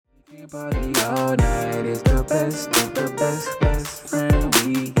party all night. It's the best of the best, best friend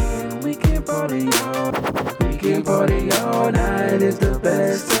weekend. We can party all night. It's the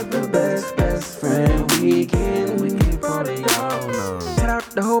best of the best, best friend weekend. We can party all night. Shout out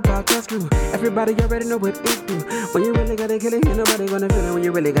the whole podcast crew. Everybody already know what it do. When you really gotta kill it, ain't nobody gonna feel it. When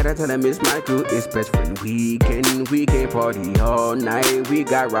you really gotta tell them it's my crew. It's best friend weekend. We can party all night. We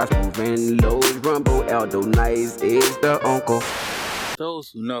got Ross moving, Lowe's, Rumble, Aldo, Nice is the uncle.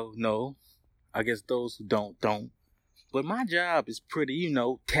 Those who know. I guess those who don't. But my job is pretty,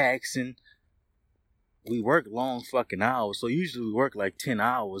 taxing. We work long fucking hours. So usually we work like 10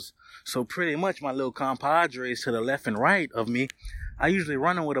 hours. So pretty much my little compadres to the left and right of me, I usually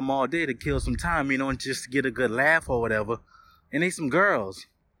running with them all day to kill some time, and just to get a good laugh or whatever. And they some girls.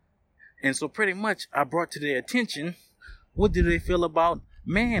 And so pretty much I brought to their attention, what do they feel about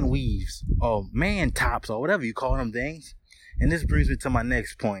man weaves or man tops or whatever you call them things? And this brings me to my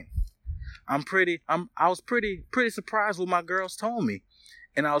next point. I was pretty surprised what my girls told me.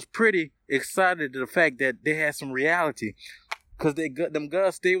 And I was pretty excited at the fact that they had some reality. Because them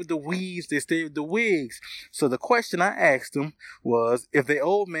girls stay with the weaves, they stay with the wigs. So the question I asked them was, if the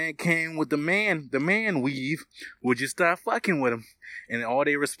old man came with the man weave, would you start fucking with him? And all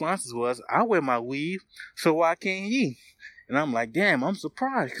their responses was, I wear my weave, so why can't he? And I'm like, damn, I'm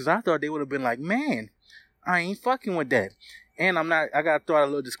surprised. Because I thought they would have been like, man, I ain't fucking with that. And I gotta throw out a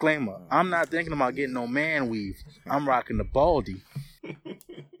little disclaimer. I'm not thinking about getting no man weave. I'm rocking the baldy.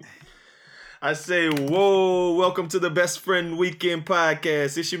 I say, whoa, welcome to the Best Friend Weekend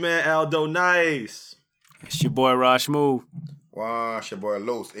Podcast. It's your man, Aldo Nice. It's your boy, Rosh Move. Wow, it's your boy,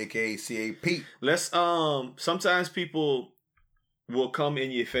 Los, a.k.a. CAP. Let's, sometimes people will come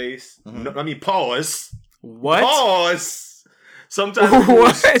in your face. Mm-hmm. No, I mean, pause. What? Pause. Sometimes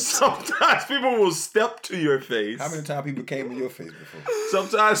people will step to your face. How many times people came in your face before?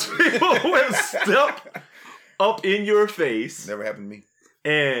 Sometimes people will step up in your face. Never happened to me.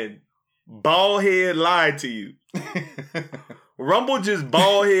 And bald head lied to you. Rumble just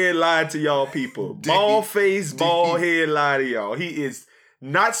bald head lied to y'all people. Bald face, bald head lied to y'all. He is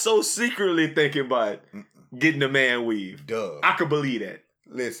not so secretly thinking about getting a man weave. Duh. I could believe that.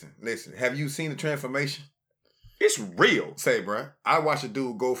 Listen. Have you seen the transformation? It's real. Say, bro, I watched a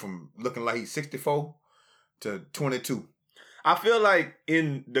dude go from looking like he's 64 to 22. I feel like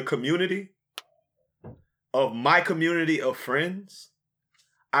in the community of my community of friends,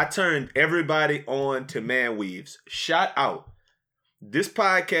 I turned everybody on to man weaves. Shout out. This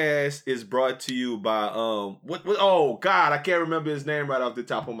podcast is brought to you by oh God, I can't remember his name right off the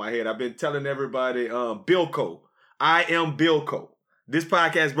top of my head. I've been telling everybody Bilko. I am Bilko. This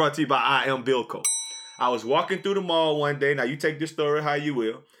podcast is brought to you by I am Bilko. I was walking through the mall one day. Now you take this story how you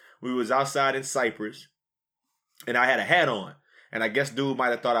will. We was outside in Cypress, and I had a hat on, and I guess dude might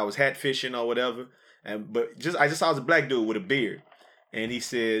have thought I was hat fishing or whatever. But I just saw a black dude with a beard. And he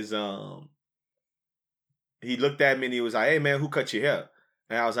says, he looked at me and he was like, hey man, who cut your hair?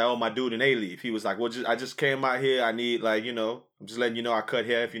 And I was like, oh, my dude in A-Leaf. He was like, well, I just came out here. I need I'm just letting you know I cut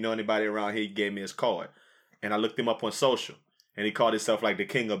hair. If you know anybody around here, he gave me his card. And I looked him up on social. And he called himself like the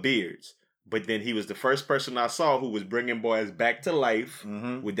king of beards. But then he was the first person I saw who was bringing boys back to life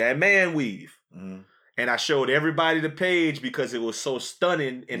with that man weave. Mm-hmm. And I showed everybody the page because it was so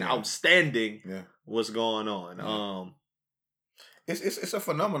stunning and outstanding what's going on. Yeah. It's a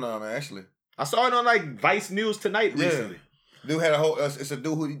phenomenon, man, actually. I saw it on like Vice News Tonight recently. Dude had a whole, it's a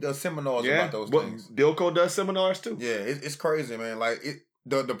dude who does seminars about those things. Bilko does seminars too. Yeah, it's crazy, man. Like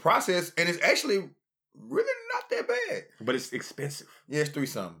the process, and it's actually really not that bad. But it's expensive. Yeah, it's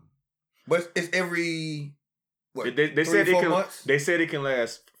 3-something. But it's every, they said 4 months? They said it can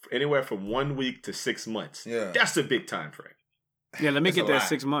last anywhere from 1 week to 6 months. Yeah. That's a big time frame. Yeah, let me get that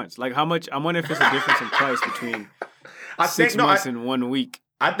 6 months. Like how much, I wonder if it's a difference in price between 6 months and 1 week.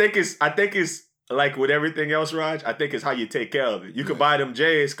 I think it's like with everything else, Raj. I think it's how you take care of it. You could buy them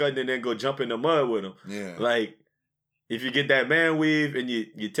J's, cut, and then go jump in the mud with them. Yeah. Like if you get that man weave and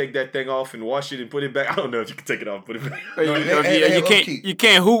you take that thing off and wash it and put it back. I don't know if you can take it off and put it back.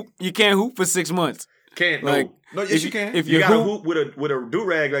 You can't hoop for 6 months. Can't like no. Yes, you can. If you gotta hoop with a do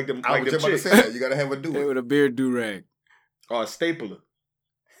rag like them. I was just about to say that. You gotta have a do with a beard do rag or a stapler.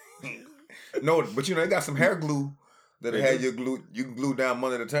 No, but they got some hair glue that had you can glue down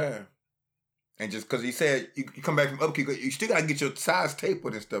one at a time. And just because he said you come back from upkeep, you still gotta get your size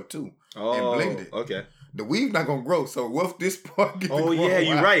tapered and stuff too. And blend it. Okay. The weave not gonna grow, so what if this part get Oh yeah,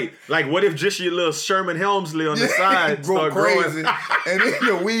 you're right. Like what if just your little Sherman Helmsley on the side grow start crazy, growing? and then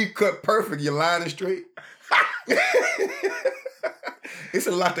your weave cut perfect, your line is straight. It's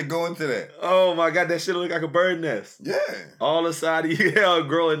a lot to go into that. Oh my God, that shit look like a bird nest. Yeah. All the side of your hair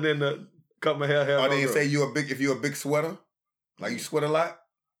grow, and then the cut my hair. Or they say if you're a big sweater, like you sweat a lot,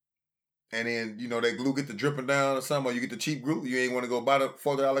 and then that glue get the dripping down or something, or you get the cheap glue. You ain't want to go buy the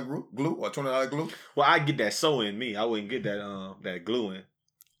 $40 glue or $20 glue. Well, I get that sew in me. I wouldn't get that glue in.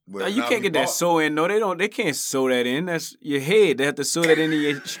 Well, you can't get that sew in. No, they don't. They can't sew that in. That's your head. They have to sew that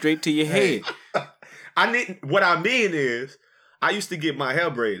in straight to your head. What I mean is, I used to get my hair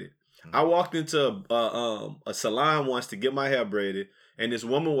braided. I walked into a salon once to get my hair braided, and this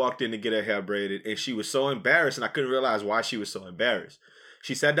woman walked in to get her hair braided, and she was so embarrassed, and I couldn't realize why she was so embarrassed.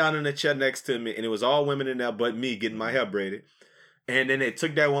 She sat down in the chair next to me, and it was all women in there but me getting my hair braided. And then they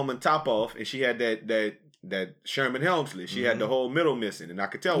took that woman top off, and she had that Sherman Helmsley. She had the whole middle missing, and I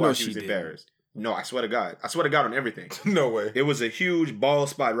could tell why she was embarrassed. No, I swear to God. I swear to God on everything. No way. It was a huge bald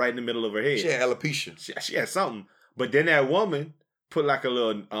spot right in the middle of her head. She had alopecia. She had something. But then that woman put like a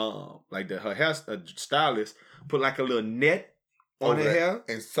little, her hair stylist put like a little net on her hair.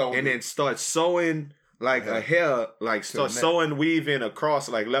 And then start sewing like a hair, like start sewing, weaving across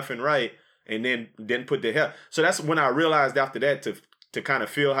like left and right. And then put the hair. So that's when I realized after that to kind of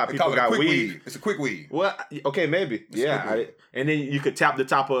feel how people got weave. It's a quick weave. Well, okay, maybe. And then you could tap the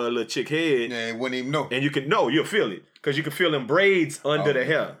top of a little chick head. Yeah, and wouldn't even know. And you'll feel it. Because you can feel them braids under the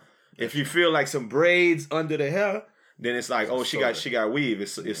hair. If you feel like some braids under the hair, then it's like, she got weave.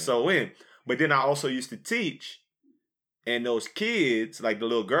 It's sew in. But then I also used to teach, and those kids, like the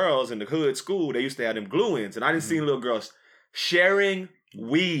little girls in the hood school, they used to have them glue-ins. And I didn't see little girls sharing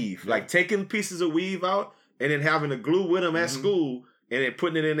weave, like taking pieces of weave out and then having to glue with them at school and then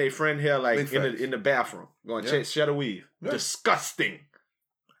putting it in their friend hair like in the bathroom. Going shed a weave. Yeah. Disgusting.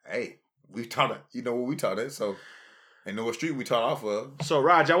 Hey, we taught it. You know what we taught it, so and know what street we taught off of. So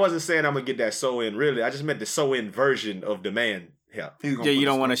Raj, I wasn't saying I'm gonna get that sew in really. I just meant the sew in version of the man hair. Yeah, you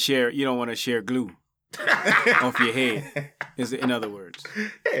don't want to share glue off your head. In other words.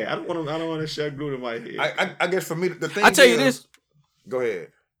 Yeah, I don't want to share glue to my head. I guess for me the thing I tell you this. Go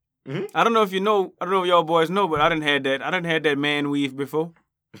ahead. Mm-hmm. I don't know if y'all boys know, but I done had that man weave before.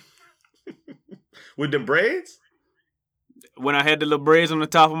 With the braids? When I had the little braids on the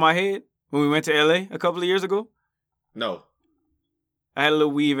top of my head when we went to LA a couple of years ago? No. I had a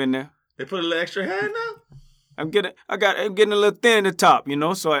little weave in there. They put a little extra hair in there? I'm getting a little thin at the top,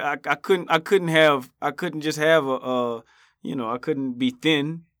 so I couldn't just have I couldn't be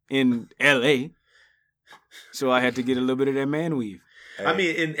thin in LA. So I had to get a little bit of that man weave. Hey. I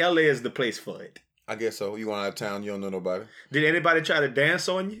mean, in LA is the place for it. I guess so. You want out of town, you don't know nobody. Did anybody try to dance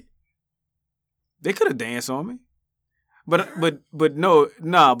on you? They could have danced on me. But no,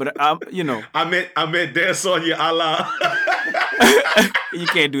 nah, but I meant dance on you, Allah. You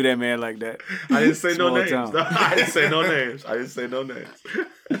can't do that, man, like that. I didn't say no names. No, I didn't say no names.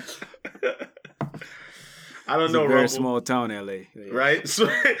 I don't know, Rumble. Very Rumble. Small town, LA. Right? So,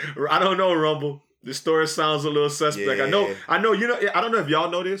 I don't know, Rumble. The story sounds a little suspect. Yeah. I know. I don't know if y'all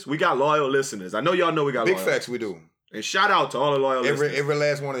know this. We got loyal listeners. I know y'all know we got big facts. We do. And shout out to all the loyal listeners. Every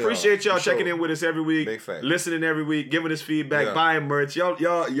last one of y'all. Appreciate y'all checking in with us every week. Big fact. Listening every week, giving us feedback, buying merch. Y'all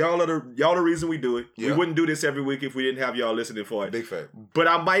are the reason we do it. Yeah. We wouldn't do this every week if we didn't have y'all listening for it. Big fact. But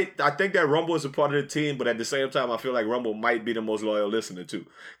I think that Rumble is a part of the team, but at the same time, I feel like Rumble might be the most loyal listener too.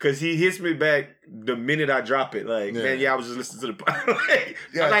 Because he hits me back the minute I drop it. Like, I was just listening to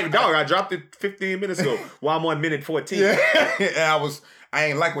the I'm like, dog, I dropped it 15 minutes ago while I'm on minute 14. Yeah. And I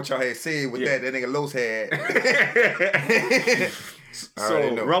ain't like what y'all had said with that nigga Los had.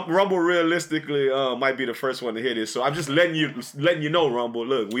 So Rumble realistically might be the first one to hear this. So I'm just letting you know, Rumble.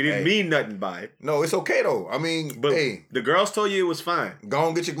 Look, we didn't mean nothing by it. No, it's okay though. I mean, but the girls told you it was fine. Go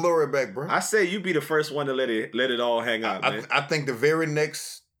on, get your glory back, bro. I say you be the first one to let it all hang out, man. I think the very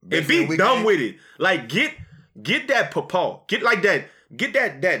next and be dumb with it. Like get that pawpaw. Get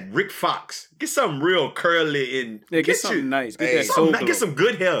that Rick Fox. Get something real curly and get something nice. Get some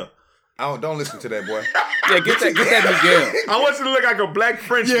good hair. Don't listen to that, boy. Yeah, get that Miguel. I want you to look like a black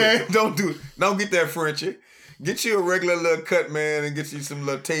Frenchman. Yeah, don't do it. Don't get that Frenchie. Get you a regular little cut, man, and get you some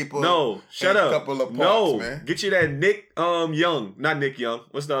little tape. No, shut up. A couple of parts, man. Get you that Nick Young. Not Nick Young.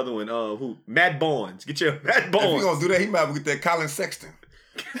 What's the other one? Who? Matt Barnes. Get you a Matt Barnes. If you gonna do that, he might get that Colin Sexton.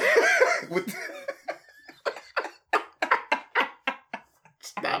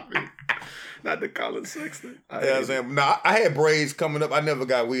 Stop it. Not the Colin Sexton. I had braids coming up. I never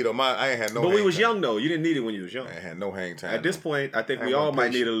got weed on my. I ain't had no. But we was young though. You didn't need it when you was young. I ain't had no hang time. At this point, I think we all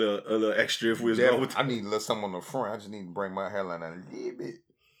might need a little extra if we was going with. I need a little something on the front. I just need to bring my hairline out a little bit.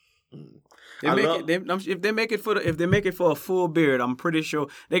 If they make it for a full beard, I'm pretty sure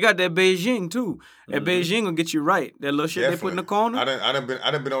they got that Beijing too. That Beijing will get you right. That little shit they put in the corner. I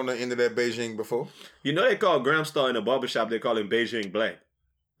done been on the end of that Beijing before. You know they call Graham Star in the barbershop, they call him Beijing Black.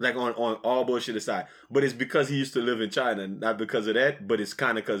 Like on all bullshit aside. But it's because he used to live in China. Not because of that, but it's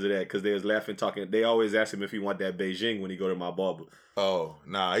kind of because of that. Because they was laughing, talking. They always ask him if he want that Beijing when he go to my barber. Oh,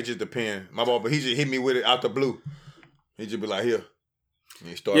 nah, it just depends. My barber, he just hit me with it out the blue. He just be like, here.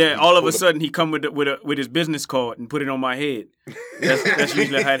 All of a sudden he come with his business card and put it on my head. That's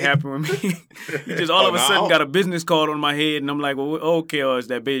usually how it happened with me. He just all of a sudden got a business card on my head, and I'm like, well, okay, it's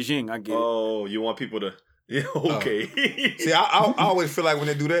that Beijing. I get it. Oh, you want people to... Yeah, okay. See, I always feel like when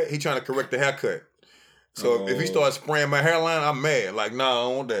they do that, he trying to correct the haircut. So if he starts spraying my hairline, I'm mad. Like, nah, I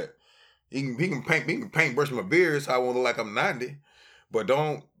don't want that. He can paintbrush my beard so I won't look like I'm 90. But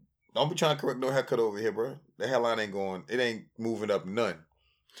don't be trying to correct no haircut over here, bro. The hairline it ain't moving up none.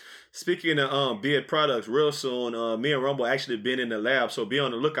 Speaking of beard products, real soon, me and Rumble actually been in the lab, so be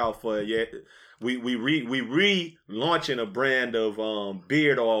on the lookout for it. Yeah, we relaunching a brand of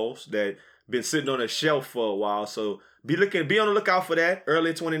beard oils that been sitting on a shelf for a while. So be on the lookout for that.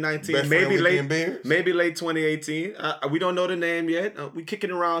 Early 2019, maybe late 2018. We don't know the name yet. We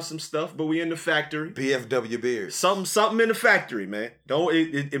kicking around some stuff, but we in the factory. BFW beard. Something in the factory, man.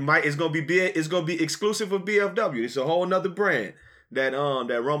 It's gonna be exclusive of BFW. It's a whole nother brand that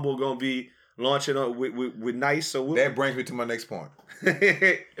Rumble gonna be launching up with Nice. So that brings me to my next point.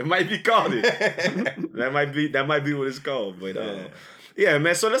 It might be called it. that might be what it's called. But yeah,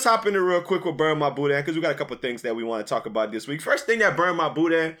 man. So let's hop into real quick with Burn My Boudin, because we got a couple of things that we want to talk about this week. First thing that Burn My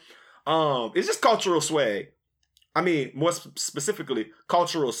Boudin is just cultural swag. I mean, more specifically,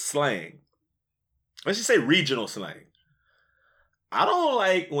 cultural slang. Let's just say regional slang. I don't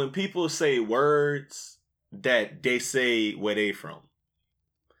like when people say words that they say where they from.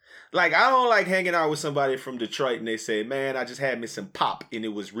 Like, I don't like hanging out with somebody from Detroit and they say, man, I just had me some pop and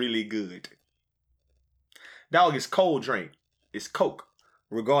it was really good. Dog, it's cold drink. It's Coke.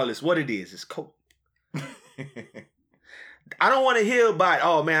 Regardless what it is, it's Coke. I don't want to hear about,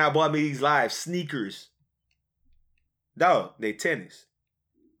 oh man, I bought me these live sneakers. Dog, they tennis.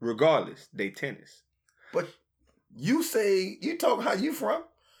 Regardless, they tennis. But you talk how you from?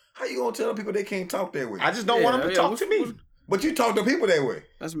 How you gonna tell people they can't talk that way? I just don't want them to talk to me. But you talk to people that way.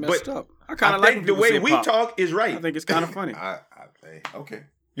 That's messed up. I kind of like the way we talk is right. I think it's kind of funny. Okay.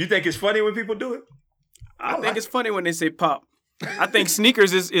 You think it's funny when people do it? I think it's funny when they say pop. I think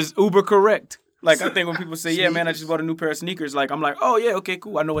sneakers is uber correct. Like, I think when people say, yeah, man, I just bought a new pair of sneakers, like, I'm like, oh, yeah, okay,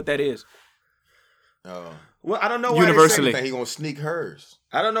 cool. I know what that is. Well, I don't know why universally. They say he gonna sneak hers.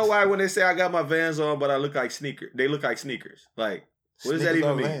 I don't know why when they say I got my Vans on, but I look like sneakers. They look like sneakers. Like, what does that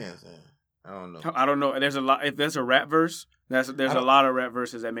even mean? Vans, I don't know. I don't know. There's a lot. If there's a rap verse, there's a lot of rap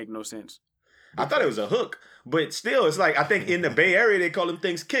verses that make no sense. I thought it was a hook, but still, it's like, I think in the Bay Area they call them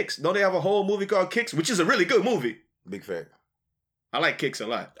things Kicks. Don't they have a whole movie called Kicks, which is a really good movie? Big fact. I like Kicks a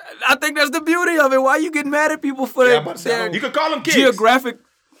lot. I think that's the beauty of it. Why you getting mad at people for that? You could call them Kicks. Geographic.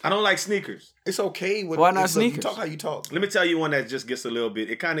 I don't like sneakers. It's okay. Why not sneakers? You talk how you talk. Let me tell you one that just gets a little bit.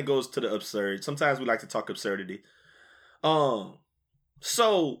 It kind of goes to the absurd. Sometimes we like to talk absurdity.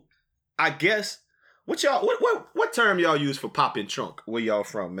 So I guess what term y'all use for popping trunk? Where y'all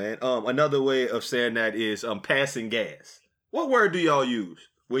from, man? Another way of saying that is passing gas. What word do y'all use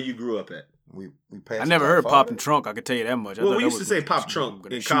where you grew up at? We passed. I never heard popping trunk. I can tell you that much. Well, we used to say pop trunk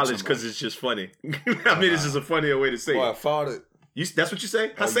in college because it's just funny. I mean, it's just a funnier way to say it. I farted. That's what you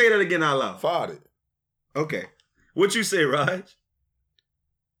say? I say that again out loud. Farted. Okay. What you say, Raj?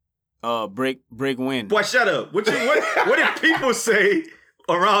 Break wind. Boy, shut up. What did people say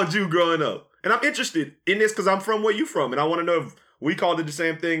around you growing up? And I'm interested in this because I'm from where you from, and I want to know if we called it the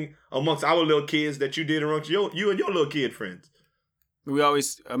same thing amongst our little kids that you did amongst you and your little kid friends. We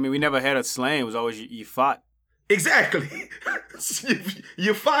never had a slang. It was always you fought. Exactly.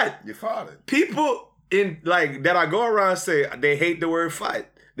 you fight. You farted. People that I go around say they hate the word fight.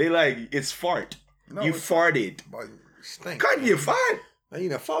 They like, it's fart. No, you farted. Boy, you stink. Couldn't you fart? Man, who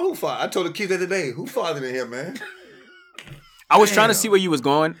farted? I told the kids the other day, who farted in here, man? I was trying to see where you was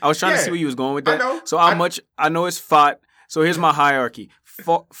going. I was trying to see where you was going with that. I know. So I know it's fought. So here's my hierarchy.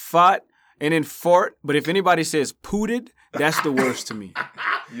 Fought and then fart. But if anybody says pooted, that's the worst to me.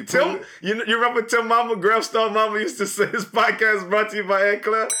 You remember Tim Mama, Graham Star Mama used to say, his podcast brought to you by Aunt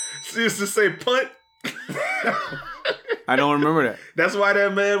Claire. She used to say punt. I don't remember that. That's why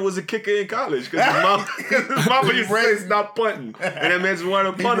that man was a kicker in college. Because his mama used to say stop punting. And that man just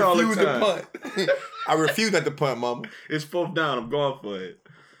wanted to punt all the time. To punt. I refuse not to punt, mama. It's 4th down. I'm going for it.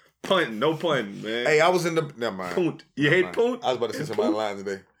 Punting. No punting, man. Hey, I was in the... Never mind. Punt. You hate punt? I was about to say somebody lying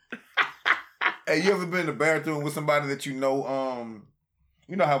today. Hey, you ever been in the bathroom with somebody that you know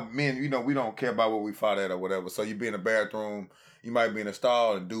how men, we don't care about what we fought at or whatever. So you be in the bathroom, you might be in a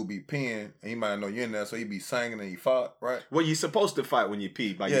stall and dude be peeing, and you might not know you're in there, so you be singing and you fought, right? Well, you're supposed to fight when you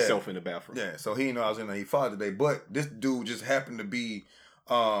pee by yourself in the bathroom. Yeah, so he know I was in there, he fought today. But this dude just happened to be,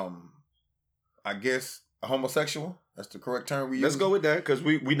 I guess, a homosexual. That's the correct term we use. Let's go with that, because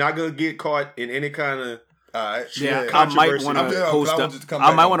we not going to get caught in any kind of... Yeah, I might want to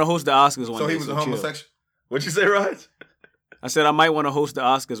host the Oscars one day. So he was a homosexual? What'd you say, Raj? I said I might want to host the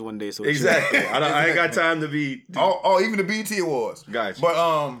Oscars one day. So exactly. I ain't got time to be... even the BET Awards. Gotcha.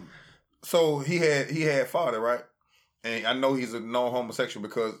 But, so he had father, right? And I know he's a known homosexual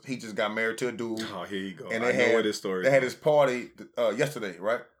because he just got married to a dude. Oh, here you go. And I know this story. They had his party yesterday,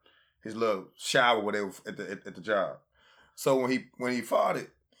 right? His little shower, whatever, at the job. So when he fought it,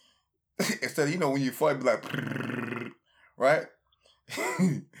 instead of, when you fart, be like, right?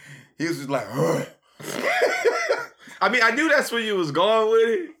 He was just like, I mean, I knew that's where you was going with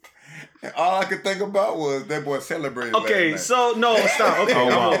it. And all I could think about was that boy celebrating. Okay, so no, stop.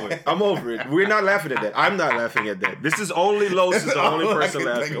 Okay, I'm over it. We're not laughing at that. I'm not laughing at that. This is only Los is the only person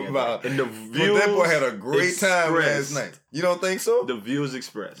laughing about. And the views. But that boy had a great time last night. You don't think so? The views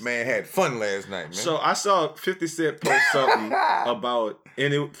expressed. Man had fun last night, man. So I saw 50 Cent post something about,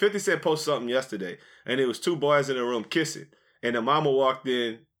 50 Cent post something yesterday, and it was two boys in the room kissing, and the mama walked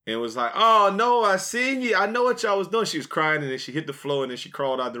in and was like, "Oh no, I seen you. I know what y'all was doing." She was crying, and then she hit the floor, and then she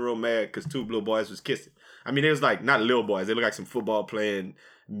crawled out the room mad because two little boys was kissing. I mean, it was like not little boys; they look like some football playing,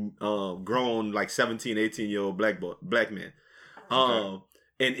 grown like 17, 18-year-old black men. Okay.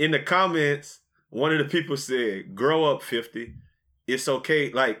 And in the comments, one of the people said, "Grow up, 50. It's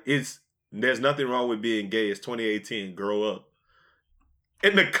okay. Like there's nothing wrong with being gay. It's 2018. Grow up."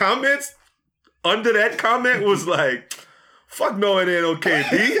 In the comments, under that comment was like, "Fuck no, it ain't okay,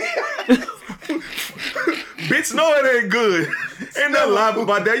 B." Bitch, no, it ain't good. Ain't nothing live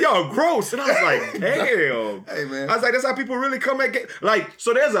about that. Y'all gross. And I was like, damn. Hey, man. I was like, that's how people really come at gay. Like,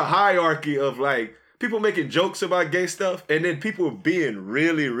 so there's a hierarchy of like people making jokes about gay stuff and then people being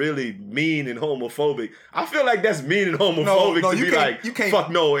really, really mean and homophobic. I feel like that's mean and homophobic to be like, you can't,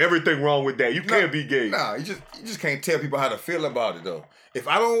 fuck no, everything wrong with that. You can't be gay. Nah, you just can't tell people how to feel about it though. If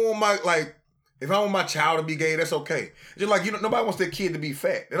I don't want if I want my child to be gay, that's okay. Just like nobody wants their kid to be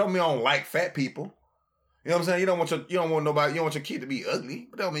fat. That don't mean I don't like fat people. You know what I'm saying? You don't want your kid to be ugly,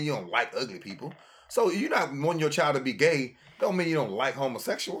 but that don't mean you don't like ugly people. So you're not wanting your child to be gay. Don't mean you don't like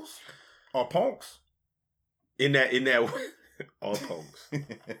homosexuals or punks. In that all punks.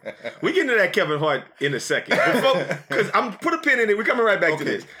 We get into that Kevin Hart in a second. Because I'm put a pin in it. We're coming right back to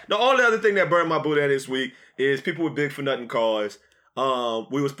this. The only other thing that burned my boot this week is people with big for nothing cars.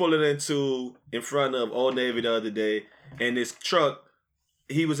 We was pulling in front of Old Navy the other day, and this truck,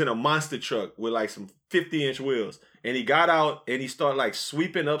 he was in a monster truck with like some 50-inch wheels, and he got out and he started like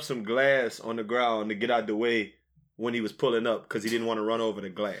sweeping up some glass on the ground to get out the way when he was pulling up because he didn't want to run over the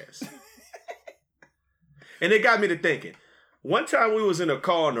glass. And it got me to thinking. One time we was in a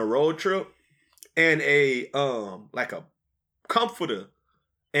car on a road trip, and a comforter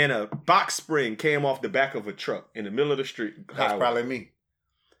and a box spring came off the back of a truck in the middle of the street. That's probably me.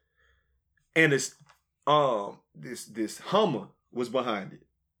 And this Hummer was behind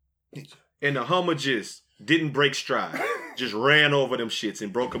it. And the Hummer just didn't break stride. Just ran over them shits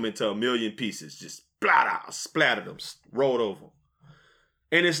and broke them into a million pieces. Just splattered them, rolled over.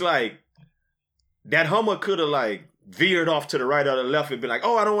 And it's like, that Hummer could have like veered off to the right or the left and been like,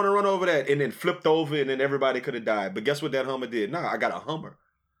 "Oh, I don't want to run over that," and then flipped over and then everybody could have died. But guess what that Hummer did? Nah, I got a Hummer.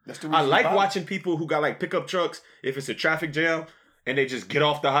 I like watching people who got like pickup trucks, if it's a traffic jam, and they just get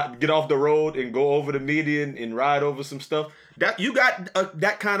off the road and go over the median and ride over some stuff. That you got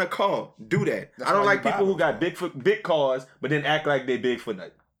that kind of car. Do that. I don't like people who got big cars, but then act like they big for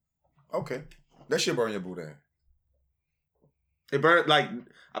nothing. Okay, that should burn your boot in. It burned like.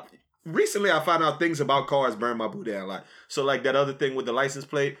 Recently, I found out things about cars burn my boot down a lot. So, like that other thing with the license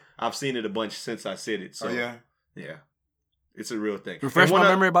plate, I've seen it a bunch since I said it. So, yeah, it's a real thing. Refresh my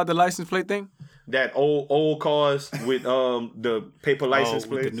memory about the license plate thing. That old cars with the paper license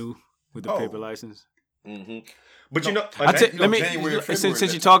plate with the paper license. Mm-hmm. But since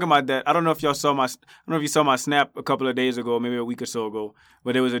you're talking about that, I don't know if you saw my snap a couple of days ago, maybe a week or so ago,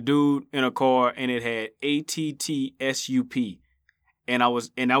 but there was a dude in a car and it had ATTSUP. And that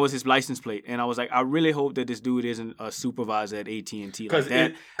was his license plate. And I was like, I really hope that this dude isn't a supervisor at AT&T. Because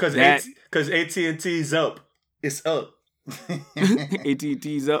AT&T's up. It's up.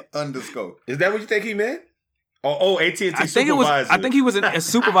 AT&T's up. Underscore. Is that what you think he meant? AT&T supervisor. I think he was a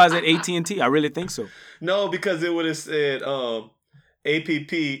supervisor at AT&T. I really think so. No, because it would have said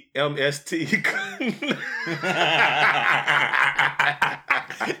APPMST.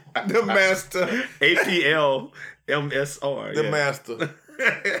 The master. APLMSR. The master.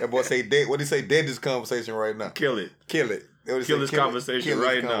 That boy say dead. What did he say? Dead this conversation right now. Kill it. Kill it. Kill this conversation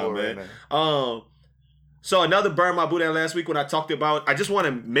right now, man. So another burn my boot at last week when I talked about, I just want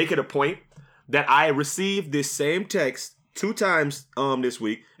to make it a point that I received this same text 2 times this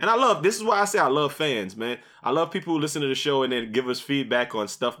week. And this is why I say I love fans, man. I love people who listen to the show and then give us feedback on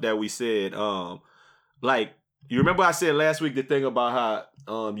stuff that we said. Like, you remember I said last week the thing about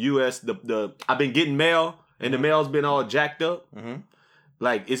how US, I've been getting mail and the mail's been all jacked up. Mm-hmm.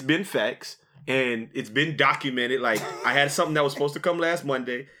 Like, it's been facts. And it's been documented. Like, I had something that was supposed to come last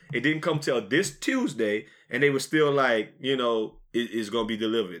Monday. It didn't come till this Tuesday. And they were still like, it's going to be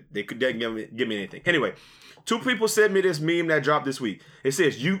delivered. They couldn't give me anything. Anyway, 2 people sent me this meme that dropped this week. It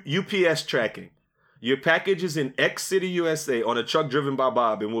says, UPS tracking. Your package is in X City, USA on a truck driven by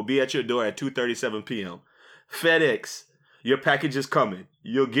Bob and will be at your door at 2:37 p.m. FedEx, your package is coming.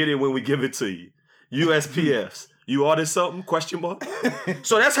 You'll get it when we give it to you. USPS. You ordered something? Question mark.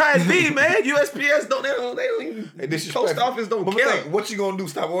 So that's how it be, man. USPS they don't even, post office don't care. Like, what you gonna do?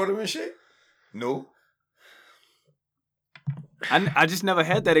 Stop ordering shit? No. I just never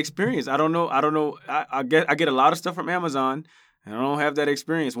had that experience. I don't know. I get a lot of stuff from Amazon, and I don't have that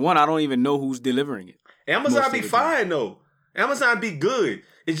experience. One, I don't even know who's delivering it. Amazon be fine though. Amazon be good.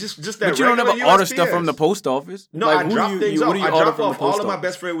 It's just that. But you don't ever order stuff from the post office. No, like, I drop things off. I drop off all of my office?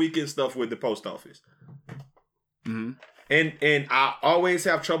 best friend weekend stuff with the post office. Mm-hmm. And I always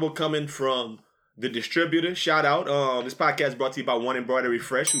have trouble coming from the distributor. Shout out. This podcast is brought to you by One Embroidery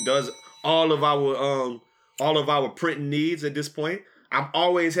Fresh, who does all of our printing needs at this point. I'm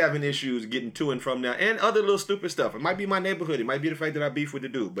always having issues getting to and from there, and other little stupid stuff. It might be my neighborhood. It might be the fact that I beef with the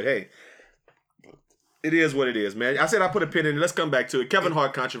dude. But hey, it is what it is, man. I said I put a pin in it. Let's come back to it. Kevin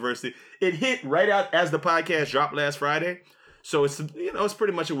Hart controversy. It hit right out as the podcast dropped last Friday, so it's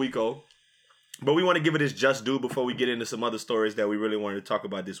pretty much a week old. But we want to give it its just due before we get into some other stories that we really wanted to talk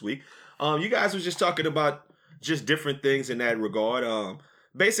about this week. You guys was just talking about just different things in that regard.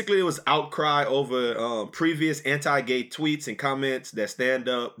 Basically, it was outcry over previous anti-gay tweets and comments that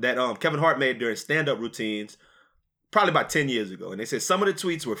Kevin Hart made during stand-up routines probably about 10 years ago. And they said some of the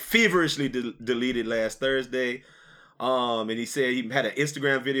tweets were feverishly deleted last Thursday. And he said he had an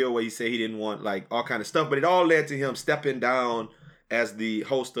Instagram video where he said he didn't want like all kind of stuff. But it all led to him stepping down as the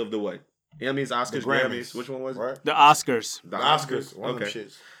host of the what? Emmys, Oscars, Grammys. Which one was it? Right. The Oscars. The Oscars. One of them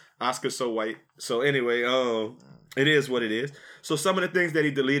shits. Oscars so white. So anyway, it is what it is. So some of the things that he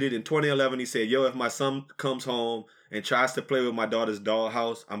deleted in 2011, he said, if my son comes home and tries to play with my daughter's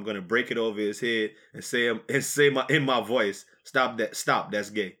dollhouse, I'm gonna break it over his head and say in my voice, stop, that's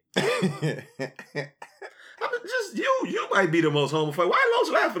gay. You might be the most homophobic. Why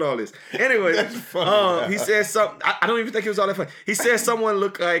Los laugh at all this? Anyway, That's funny. he said something. I don't even think it was all that funny. He said someone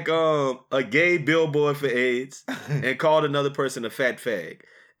looked like a gay billboard for AIDS and called another person a fat fag.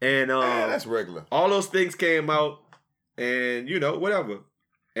 And that's regular. All those things came out, and whatever.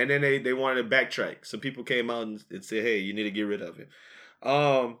 And then they wanted to backtrack. Some people came out and said, "Hey, you need to get rid of it."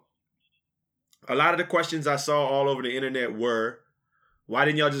 A lot of the questions I saw all over the internet were, why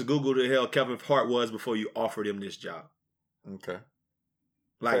didn't y'all just Google who the hell Kevin Hart was before you offered him this job? Okay.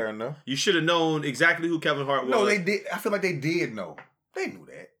 Like, fair enough. You should have known exactly who Kevin Hart was. No, they did. I feel like they did know. They knew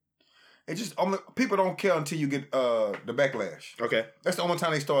that. It just people don't care until you get the backlash. Okay. That's the only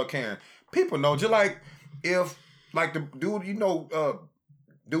time they start caring. People know. Just like if like the dude,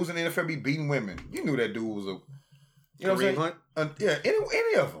 dudes in the NFL be beating women. You knew that dude was a Kareem Hunt? Yeah,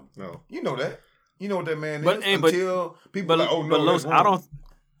 any of them. No. You know that. You know what that man But, is. hey, Until people are like, oh no, but Los, that's wrong.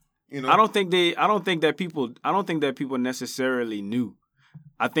 I don't think that people necessarily knew.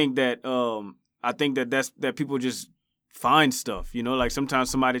 I think that that people just find stuff, like sometimes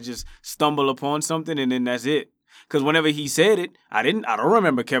somebody just stumble upon something and then that's it. Because whenever he said it, I don't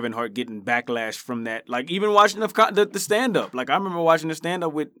remember Kevin Hart getting backlash from that. Like even watching the stand up, like I remember watching the stand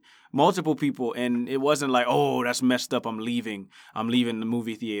up with multiple people, and it wasn't like, oh, that's messed up. I'm leaving the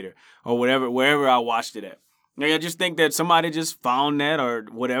movie theater or wherever I watched it at. Like, I just think that somebody just found that or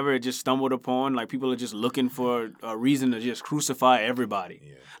whatever, it just stumbled upon. Like people are just looking for a reason to just crucify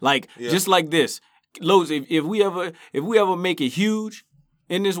everybody. Yeah. Just like this, Los. If we ever make it huge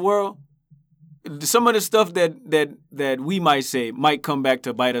in this world, some of the stuff that we might say might come back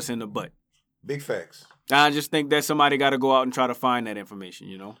to bite us in the butt. Big facts. I just think that somebody got to go out and try to find that information,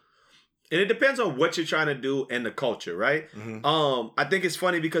 And it depends on what you're trying to do and the culture, right? Mm-hmm. I think it's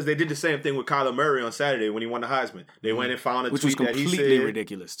funny because they did the same thing with Kyler Murray on Saturday when he won the Heisman. They went and found a Which tweet was that he completely said,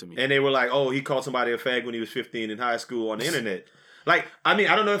 ridiculous to me. and they were like, "Oh, he called somebody a fag when he was 15 in high school on the internet." Like, I mean,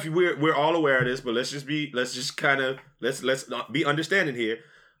 I don't know if we're all aware of this, but let's be understanding here.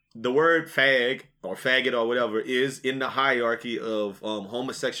 The word fag or faggot or whatever is in the hierarchy of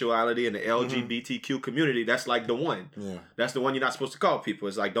homosexuality and the LGBTQ community. That's like the one. Yeah. That's the one you're not supposed to call people.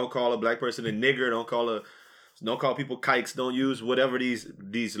 It's like, don't call a black person a nigger. Don't call people kikes. Don't use whatever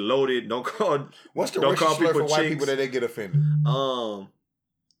these loaded. What's the don't racial call slur people for white chinks. people that they get offended?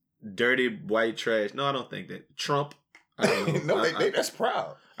 Dirty white trash. No, I don't think that. Trump. I don't know. No, that's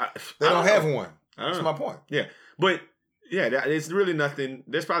proud. I They don't have know. one. I don't That's know. my point. Yeah, but yeah, it's really nothing.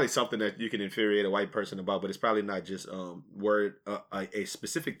 There's probably something that you can infuriate a white person about, but it's probably not just a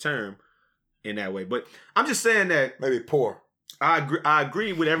specific term in that way. But I'm just saying that Maybe poor. I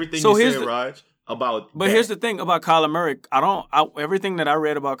agree with everything So you here's said, the- Raj, about. But here's the thing about Kyler Murray. Everything that I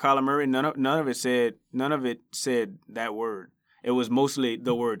read about Kyler Murray, none of it said that word. It was mostly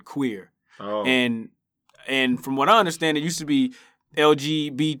the word queer. Oh. And from what I understand, it used to be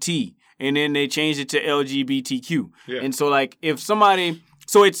LGBT, and then they changed it to LGBTQ. Yeah. And so, like, if somebody,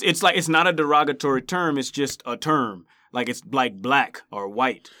 so it's like it's not a derogatory term; it's just a term. Like it's like black or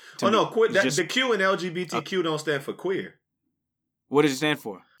white. to me. no, It's just- the Q in LGBTQ don't stand for queer. what does it stand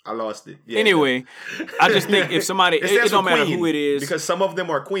for? I lost it. Yeah, Anyway, I just think if somebody, it stands don't for matter queen, who it is. because some of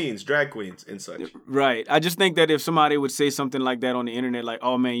them are queens, drag queens, and such. Right. I just think that if somebody would say something like that on the internet, like,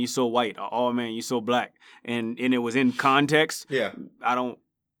 "Oh man, you so white," or "Oh man, you so black," and it was in context, Yeah, I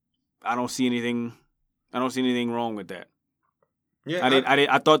don't see anything. I don't see anything wrong with that. yeah.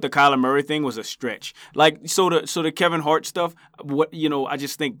 I thought the Kyler Murray thing was a stretch. Like so the Kevin Hart stuff. I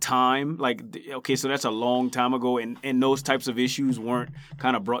just think time. Like okay, so that's a long time ago, and those types of issues weren't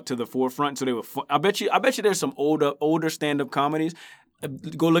kind of brought to the forefront. So they were. I bet you there's some older stand up comedies.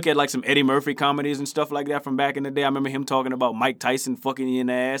 Go look at like some Eddie Murphy comedies and stuff like that from back in the day. I remember him talking about Mike Tyson fucking you in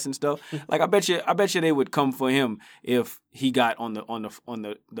the ass and stuff. Like I bet you they would come for him if he got on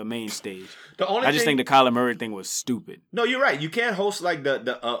the main stage. I just think the Kyler Murray thing was stupid. No, you're right. You can't host like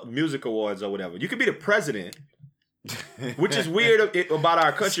the music awards or whatever. You could be the president, which is weird about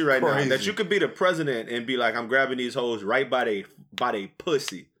our country right now. Crazy. That you could be the president and be like, I'm grabbing these hoes right by they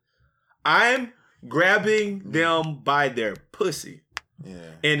pussy. I'm grabbing them by their pussy. Yeah.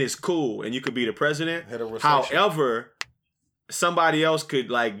 And it's cool. And you could be the president. Heterosexual. However, somebody else could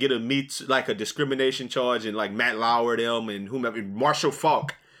like get a discrimination charge and like Matt Lauer them and whomever. Marshall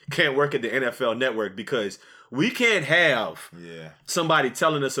Faulk can't work at the NFL Network because we can't have somebody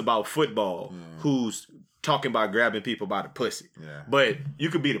telling us about football who's talking about grabbing people by the pussy. Yeah. But you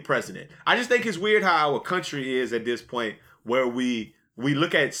could be the president. I just think it's weird how our country is at this point where we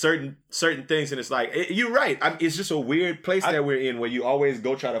look at certain things and it's like, you're right. It's just a weird place that we're in where you always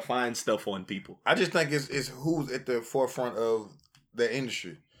go try to find stuff on people. I just think it's who's at the forefront of the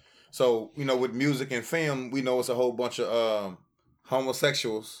industry. So, with music and film, we know it's a whole bunch of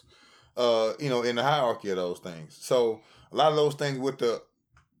homosexuals, in the hierarchy of those things. So a lot of those things with the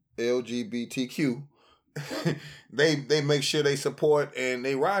LGBTQ, they make sure they support and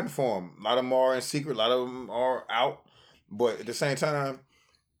they riding for them. A lot of them are in secret. A lot of them are out. But at the same time,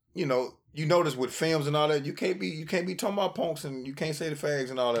 you notice with films and all that, you can't be talking about punks and you can't say the fags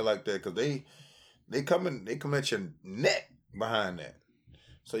and all that like that because they come at your neck behind that.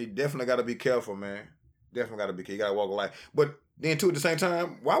 So you definitely got to be careful, man. Definitely got to be careful. You got to walk a line. But then too, at the same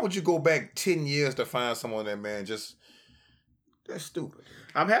time, why would you go back 10 years to find someone that, man, that's stupid.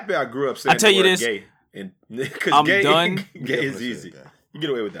 I'm happy I grew up saying I tell the you word this, gay. Because I'm gay, done. gay is easy. You get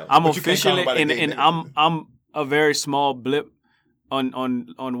away with that one. I'm But you can't call officially nobody gay, and nigga. I'm a very small blip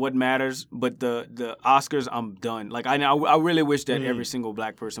on what matters, but the Oscars, I'm done. Like I really wish that every single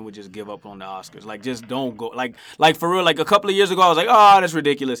black person would just give up on the Oscars. Like just don't go. Like for real. Like a couple of years ago, I was like, oh, that's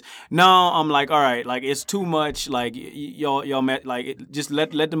ridiculous. Now I'm like, all right, like it's too much. Like y'all met. Like just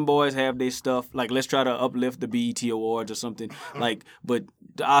let them boys have their stuff. Like let's try to uplift the BET Awards or something. Like, but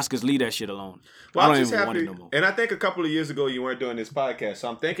the Oscars, leave that shit alone. Well, I I'm don't just even want happy, it no more. and I think a couple of years ago you weren't doing this podcast, so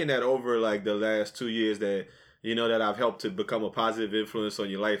I'm thinking that over like the last 2 years that that I've helped to become a positive influence on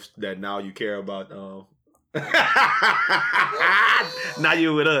your life. That now you care about. Now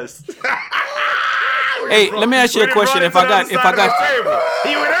you're with us. Hey, let me ask you a question. If I got, he with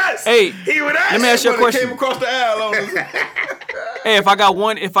us. hey, He with us. let me ask you a question. Came across the aisle on us. Hey, if I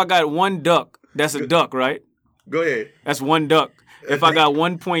got one duck, that's a duck, right? Go ahead. That's one duck. If I got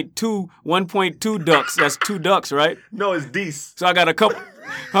 1.2 ducks, that's 2 ducks, right? No, it's Dees. So I got a couple,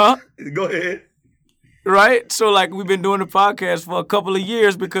 huh? Go ahead. Right? So like we've been doing the podcast for a couple of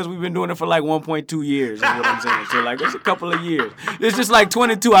years because we've been doing it for like 1.2 years is what I'm saying. So like it's a couple of years. It's just like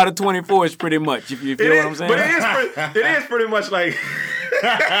 22 out of 24 is pretty much, if you feel what I'm saying. But it is pretty much like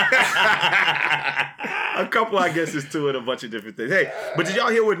A couple, I guess, is two and a bunch of different things. Hey, but did y'all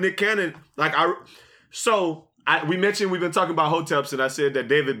hear what Nick Cannon, we mentioned we've been talking about hoteps, and I said that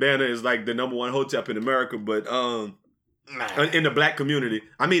David Banner is like the number one hotep in America, but in the black community.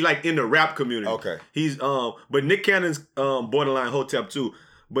 I mean, like in the rap community. Okay. He's but Nick Cannon's borderline hotep too.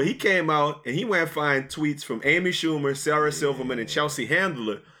 But he came out and he went and find tweets from Amy Schumer, Sarah Silverman, and Chelsea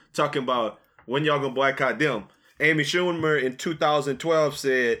Handler talking about when y'all gonna boycott them. Amy Schumer in 2012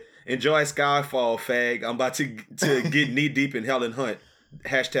 said, "Enjoy Skyfall, fag. I'm about to get knee deep in Helen Hunt. #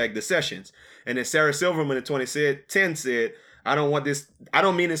 the sessions." And then Sarah Silverman in 2010 said, "I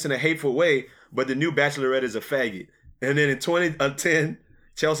don't mean this in a hateful way, but the new Bachelorette is a faggot." And then in 2010,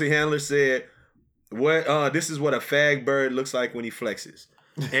 Chelsea Handler said, "What? This is what a fag bird looks like when he flexes."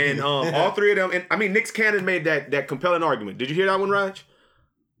 And all three of them, and I mean, Nick Cannon made that compelling argument. Did you hear that one, Raj?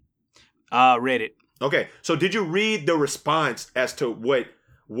 I read it. Okay, so did you read the response as to what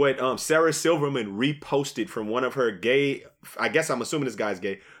Sarah Silverman reposted from one of her gay? I guess I'm assuming this guy's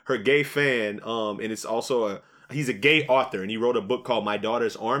gay. Her gay fan, and it's also he's a gay author, and he wrote a book called My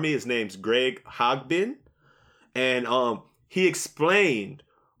Daughter's Army. His name's Greg Hogbin, and he explained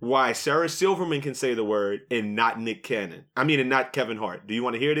why Sarah Silverman can say the word and not Nick Cannon. I mean, and not Kevin Hart. Do you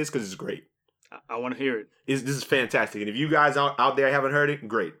want to hear this? Because it's great. I want to hear it. This is fantastic. And if you guys out there haven't heard it,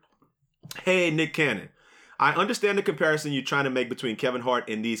 great. Hey, Nick Cannon. I understand the comparison you're trying to make between Kevin Hart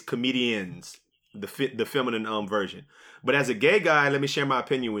and these comedians, the feminine version. But as a gay guy, let me share my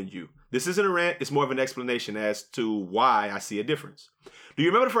opinion with you. This isn't a rant. It's more of an explanation as to why I see a difference. Do you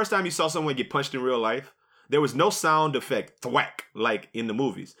remember the first time you saw someone get punched in real life? There was no sound effect, thwack, like in the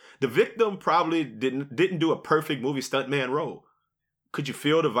movies. The victim probably didn't do a perfect movie stuntman role. Could you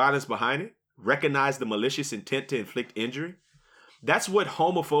feel the violence behind it? Recognize the malicious intent to inflict injury? That's what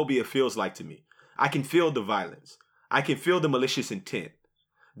homophobia feels like to me. I can feel the violence. I can feel the malicious intent.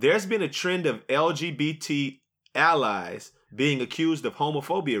 There's been a trend of LGBT allies being accused of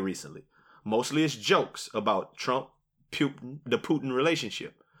homophobia recently. Mostly it's jokes about Trump, Putin, the Putin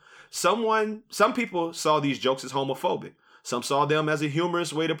relationship. Some people saw these jokes as homophobic. Some saw them as a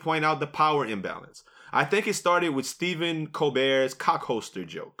humorous way to point out the power imbalance. I think it started with Stephen Colbert's cockholster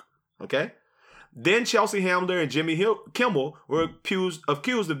joke. Okay? Then Chelsea Handler and Jimmy Kimmel were accused of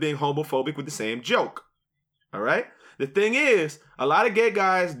being homophobic with the same joke. All right? The thing is, a lot of gay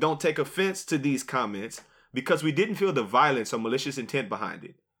guys don't take offense to these comments because we didn't feel the violence or malicious intent behind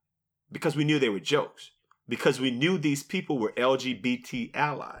it. Because we knew they were jokes. Because we knew these people were LGBT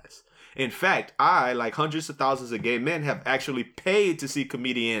allies. In fact, I, like hundreds of thousands of gay men, have actually paid to see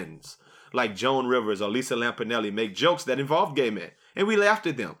comedians like Joan Rivers or Lisa Lampanelli make jokes that involved gay men. And we laughed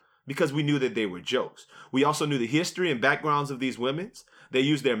at them because we knew that they were jokes. We also knew the history and backgrounds of these women. They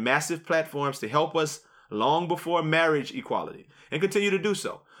used their massive platforms to help us long before marriage equality and continue to do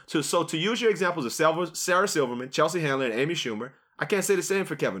so. So to use your examples of Sarah Silverman, Chelsea Handler, and Amy Schumer, I can't say the same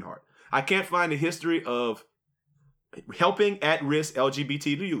for Kevin Hart. I can't find a history of helping at-risk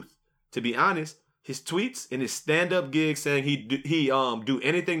LGBT youth. To be honest, his tweets and his stand-up gigs saying he do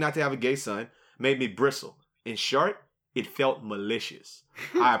anything not to have a gay son made me bristle. In short, it felt malicious.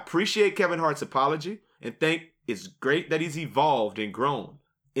 I appreciate Kevin Hart's apology and think it's great that he's evolved and grown,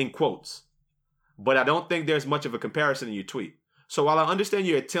 in quotes. But I don't think there's much of a comparison in your tweet. So while I understand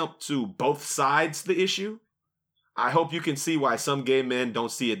your attempt to both sides the issue, I hope you can see why some gay men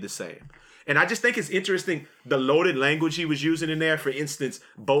don't see it the same. And I just think it's interesting the loaded language he was using in there. For instance,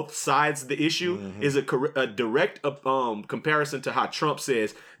 both sides of the issue is a direct comparison to how Trump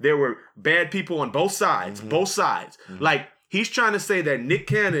says there were bad people on both sides. Both sides. Like he's trying to say that Nick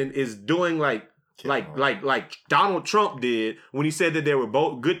Cannon is doing like Donald Trump did when he said that there were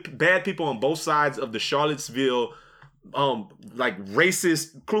both bad people on both sides of the Charlottesville like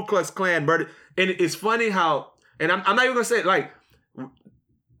racist Ku Klux Klan murder. And it's funny how, and I'm not even gonna say it, like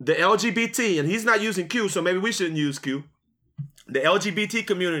the LGBT, and he's not using Q, so maybe we shouldn't use Q. The LGBT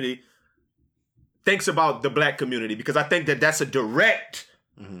community thinks about the black community because I think that that's a direct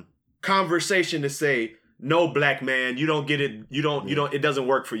conversation to say, no, black man, you don't get it. You don't, it doesn't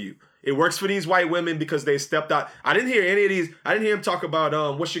work for you. It works for these white women because they stepped out. I didn't hear any of these. I didn't hear him talk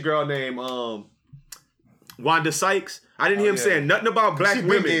about, what's your girl name? Wanda Sykes. I didn't hear him saying nothing about black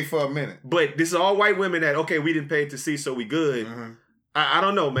women. She been gay for a minute. But this is all white women that, okay, we didn't pay to see, so we good. I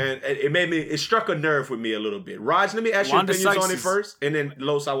don't know, man. It struck a nerve with me a little bit. Raj, let me ask Wanda your opinions Sykes on it first, and then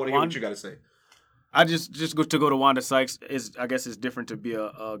Los, I want to hear what you got to say. I just go to Wanda Sykes is, I guess it's different to be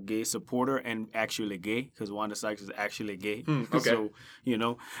a gay supporter and actually gay because Wanda Sykes is actually gay. Okay. So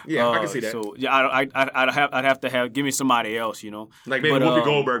I can see that. So yeah, I'd have to give me somebody else, like maybe Whoopi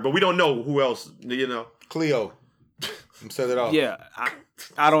Goldberg, but we don't know who else. Cleo. Set it off. Yeah,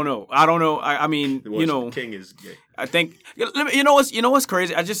 I don't know. I mean, you know, King is gay. I think you know what's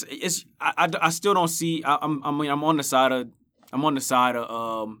crazy. I still don't see. I'm on the side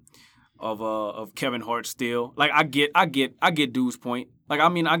of Kevin Hart still. Like I get dude's point. Like I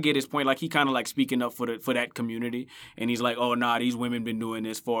mean I get his point. Like he kind of like speaking up for that community, and he's like, oh nah, these women been doing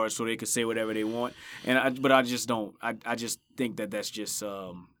this for us, so they could say whatever they want. But I just don't. I just think that's just.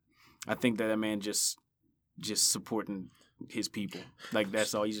 I think that man just supporting his people. Like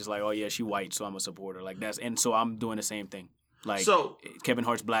that's all. He's just like, oh yeah, she white, so I'm a supporter. Like and so I'm doing the same thing. Like so, Kevin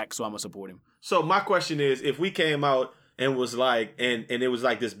Hart's black, so I'm gonna support him. So my question is, if we came out and was like, and it was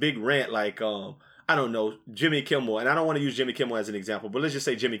like this big rant, like I don't know, Jimmy Kimmel, and I don't want to use Jimmy Kimmel as an example, but let's just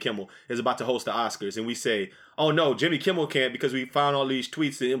say Jimmy Kimmel is about to host the Oscars, and we say, oh no, Jimmy Kimmel can't because we found all these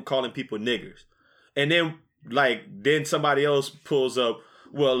tweets of him calling people niggers, and then somebody else pulls up.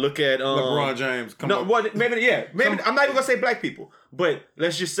 Well, look at LeBron James. Maybe I'm not even gonna say black people, but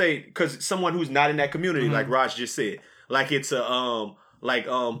let's just say because someone who's not in that community, like Raj just said, like it's a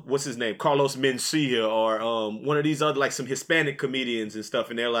what's his name, Carlos Mencia, or one of these other like some Hispanic comedians and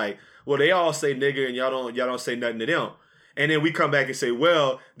stuff, and they're like, well, they all say nigger, and y'all don't say nothing to them. And then we come back and say,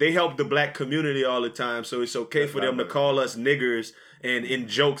 well, they help the black community all the time, so it's okay for them to call us niggers and in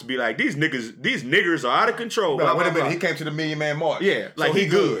jokes be like, these niggers are out of control. Wait a minute, he came to the Million Man March. Yeah, like so he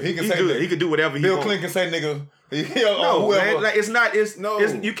good. He can say good. He can do whatever he wants. Bill Clinton can say nigga. No, man, like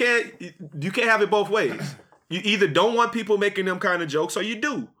you can't have it both ways. You either don't want people making them kind of jokes, or you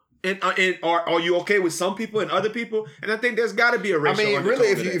do. And are you okay with some people and other people? And I think there's got to be a racial. I mean, really,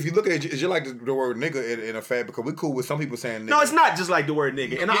 if you look at it, is you like the word nigga in effect? Because we're cool with some people saying nigga. No, it's not just like the word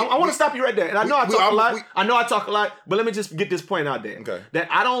nigga. And I want to stop you right there. And I know I talk a lot, but let me just get this point out there. Okay. That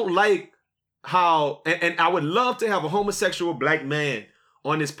I don't like how, and I would love to have a homosexual black man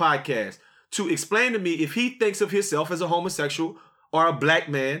on this podcast to explain to me if he thinks of himself as a homosexual or a black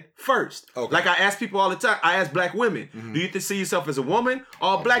man first. Okay. Like I ask people all the time. I ask black women, do you see yourself as a woman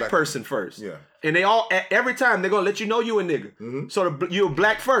or a black person first? Yeah. And they all, every time, they're going to let you know you a nigga. Mm-hmm. So you're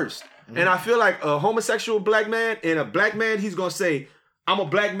black first. Mm-hmm. And I feel like a homosexual black man and a black man, he's going to say, I'm a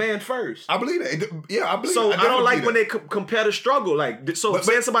black man first. I believe that. Yeah, I believe so that. I don't like when they compare the struggle. Like, so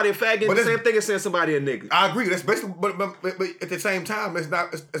saying somebody a faggot is the same thing as saying somebody a nigga. I agree. That's basically, but at the same time, it's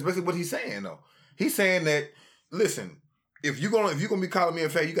basically what he's saying, though. He's saying that, listen, if you're gonna be calling me a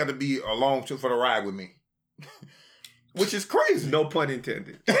fag, you got to be along for the ride with me, which is crazy. No pun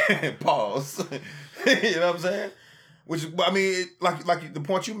intended. Pause. You know what I'm saying? Which I mean, like the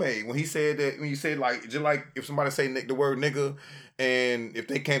point you made when he said that, when you said like just like if somebody say the word nigga, and if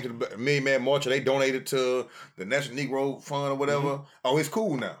they came to the Million Man March or they donated to the National Negro Fund or whatever, oh, it's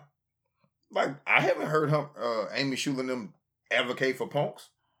cool now. Like I haven't heard Amy Schumer and them advocate for punks.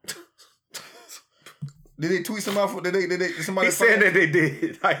 Did they tweet somebody for? Did somebody? He said that they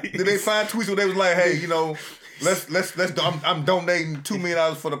did. Did they find tweets where they was like, "Hey, you know, let's I'm donating $2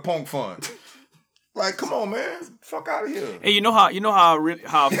 million for the punk fund." Like, come on, man, fuck out of here. And you know how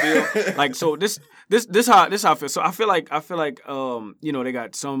I feel. Like, so this how I feel. So I feel like you know, they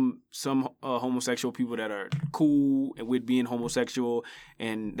got some homosexual people that are cool with being homosexual,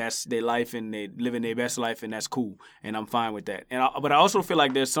 and that's their life, and they living their best life, and that's cool, and I'm fine with that. But I also feel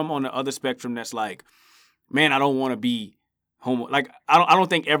like there's some on the other spectrum that's like, man, I don't want to be homo. Like, I don't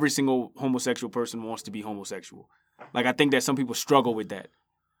think every single homosexual person wants to be homosexual. Like, I think that some people struggle with that.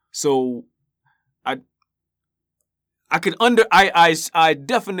 So, I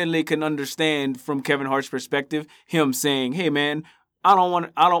definitely can understand from Kevin Hart's perspective him saying, "Hey, man,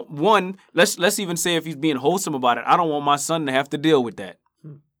 let's even say if he's being wholesome about it, I don't want my son to have to deal with that."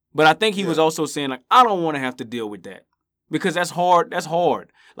 But I think he was also saying like, I don't want to have to deal with that because that's hard. That's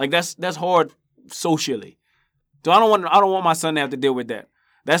hard. Like that's hard socially. So I don't want my son to have to deal with that.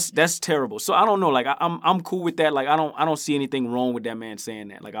 That's terrible. So I don't know. Like I'm cool with that. Like I don't see anything wrong with that man saying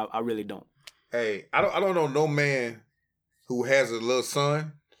that. Like I really don't. Hey, I don't know no man who has a little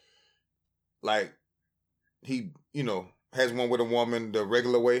son. Like he, you know, has one with a woman the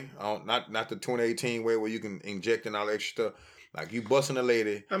regular way, not the 2018 way where you can inject and all that extra stuff. Like you busting a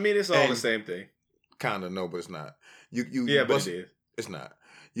lady. I mean, it's all the same thing. Kind of, no, but it's not. You but it is. It's not.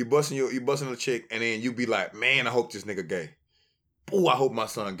 You busting a chick, and then you be like, man, I hope this nigga gay. Ooh, I hope my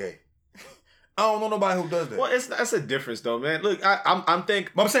son gay. I don't know nobody who does that. Well, that's a difference though, man. Look, I'm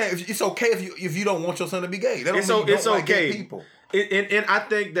thinking. But I'm saying it's okay if you don't want your son to be gay. That don't mean you don't like gay people. And I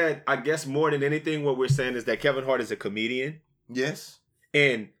think that I guess more than anything, what we're saying is that Kevin Hart is a comedian. Yes.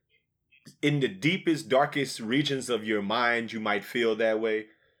 And in the deepest, darkest regions of your mind, you might feel that way.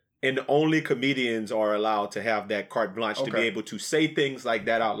 And only comedians are allowed to have that carte blanche to be able to say things like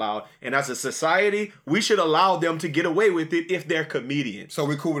that out loud. And as a society, we should allow them to get away with it if they're comedians. So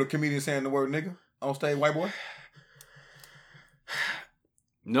we cool with a comedian saying the word nigga on stage, white boy?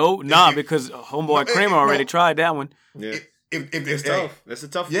 No, because homeboy Kramer already tried that one. Yeah. If It's tough. That's a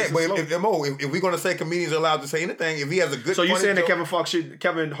tough. Yeah, it's a but slope. if we're gonna say comedians are allowed to say anything, if he has a good, So you're funny saying that joke,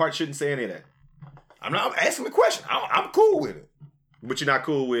 Kevin Hart shouldn't say any of that? I'm asking the question. I'm cool with it. But you're not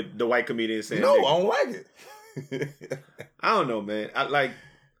cool with the white comedian saying No, nigga. I don't like it. I don't know, man.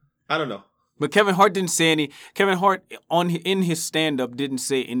 I don't know. But Kevin Hart didn't say any. Kevin Hart in his stand up didn't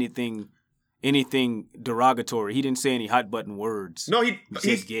say anything derogatory. He didn't say any hot button words. No, He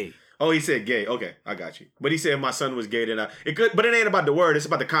said gay. Oh, he said gay. Okay, I got you. But he said if my son was gay, then it could. But it ain't about the word. It's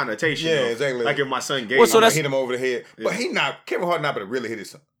about the connotation. Yeah, though. exactly. Like if my son gay, Well, so I'm gonna that's- hit him over the head. Yeah. But Kevin Hart not about to really hit his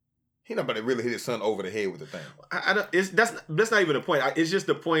son. He not about to really hit his son over the head with the thing. I don't. That's not even the point. It's just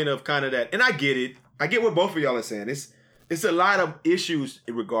the point of kind of that. And I get it. I get what both of y'all are saying. It's a lot of issues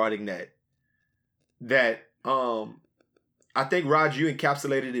regarding that. I think Raj, you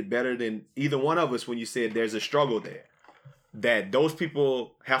encapsulated it better than either one of us when you said there's a struggle there that those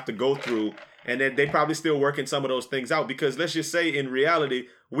people have to go through, and that they probably still working some of those things out. Because let's just say in reality,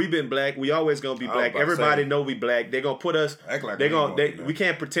 we've been black. We always gonna be black. Everybody know we black. They're gonna put us. Act like we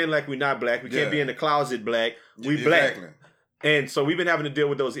can't pretend like we're not black. We can't be in the closet black. We Exactly. black. And so we've been having to deal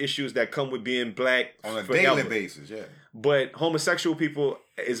with those issues that come with being black On a forever. daily basis, yeah. But homosexual people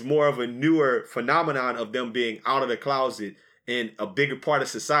is more of a newer phenomenon of them being out of the closet and a bigger part of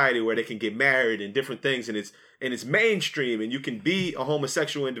society where they can get married and different things, and it's mainstream, and you can be a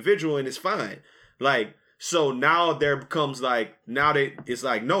homosexual individual and it's fine. Like, so now there becomes like, now that it's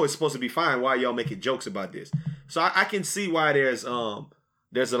like, no, it's supposed to be fine. Why y'all making jokes about this? So I can see why there's a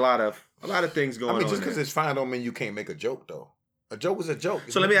lot of things going on. I mean, just because there. it's fine don't mean you can't make a joke though. A joke is a joke.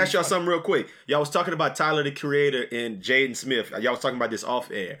 So let me ask y'all something real quick. Y'all was talking about Tyler the Creator and Jaden Smith. Y'all was talking about this off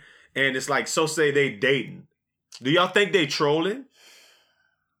air. And it's like, so say they dating. Do y'all think they trolling?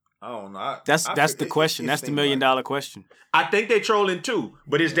 I don't know. That's the question. That's the $1 million question. I think they trolling too.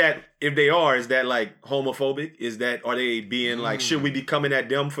 But is that, if they are, is that like homophobic? Are they being like, should we be coming at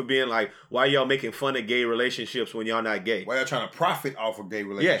them for being like, why y'all making fun of gay relationships when y'all not gay? Why y'all trying to profit off of gay Yeah.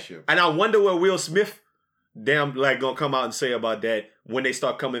 relationship? And I wonder what Will Smith gonna come out and say about that when they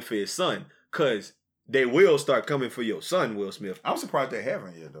start coming for his son. Cause they will start coming for your son, Will Smith. I'm surprised they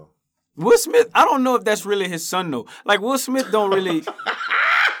haven't yet though. Will Smith, I don't know if that's really his son though. Like Will Smith don't really,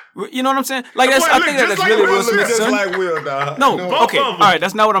 you know what I'm saying? Like Boy, I look think just that's like really Will Will Smith, Smith's Just son. like Will, dog. No, You know? okay, all right,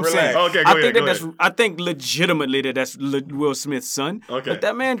 that's not what I'm saying. Okay, I go think ahead. I think legitimately that's Will Smith's son. Okay. But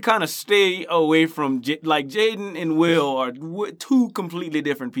that man kind of stay away from like Jaden and Will are two completely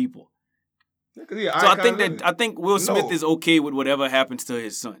different people. Yeah, So I think Will Smith is okay with whatever happens to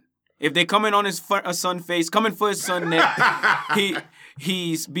his son. If they come in on his son face, coming for his son neck,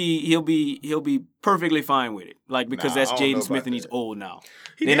 he'll be perfectly fine with it. Like because that's I don't know Jaden Smith about and he's that. old now.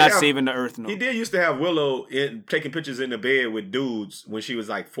 He They're did not have- saving the earth no. He did used to have Willow taking pictures in the bed with dudes when she was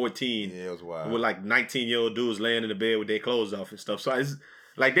like 14. Yeah, it was wild. With like 19-year-old dudes laying in the bed with their clothes off and stuff. So it's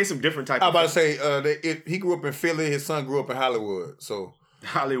like there's some different type I of was about to say, he grew up in Philly. His son grew up in Hollywood. So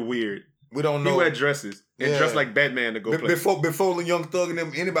Holly weird. we don't He know. wear dresses and Yeah. dress like Batman to go play. Before the Young Thug and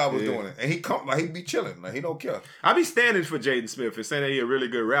them, anybody was Yeah. doing it, and he be chilling, like he don't care. I be standing for Jaden Smith and saying that he's a really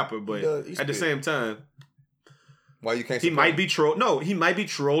good rapper, but He at the spit. same time, Why you can't? he support might him? be he might be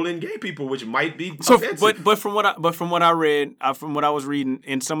trolling gay people, which might be So, offensive. but from what I read, from what I was reading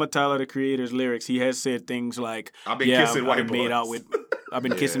in some of Tyler the Creator's lyrics, he has said things like, I've been kissing white I've made boys." out with, I've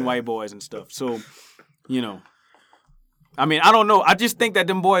been kissing Yeah. white boys and stuff. So, you know, I mean, I don't know. I just think that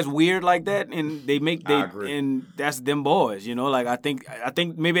them boys weird like that, and I agree. and that's them boys. You know, like I think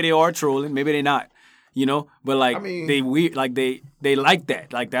maybe they are trolling, maybe they not. You know, but like I mean- they weird, like they like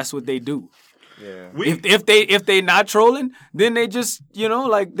that, like that's what they do. Yeah. If they not trolling, then they just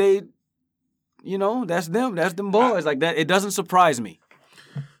like they, that's them boys like that. It doesn't surprise me.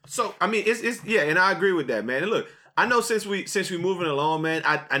 So I mean, it's yeah, and I agree with that, man. And look, I know since we moving along, man,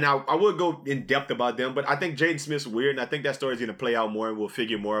 I would go in depth about them, but I think Jaden Smith's weird, and I think that story's gonna play out more, and we'll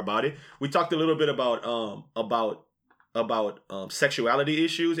figure more about it. We talked a little bit about sexuality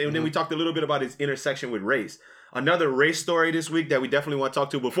issues, and then we talked a little bit about his intersection with race. Another race story this week that we definitely want to talk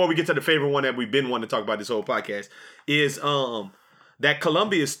to before we get to the favorite one that we've been wanting to talk about this whole podcast is that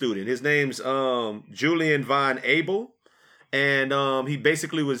Columbia student. His name's Julian Von Abel, and he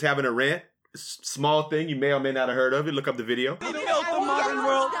basically was having a rant. Small thing, you may or may not have heard of it. Look up the video. We built the modern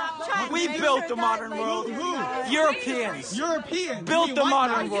world. We built the modern world. Who? Europeans. Built You the white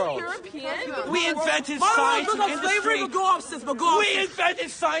modern guys. world. European? We invented science and industry. We invented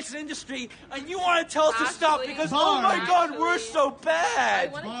science and industry, and you want to tell us to stop because, oh my God, we're so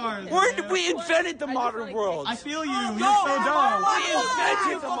bad. We invented the modern world. I feel you. You're so dumb. We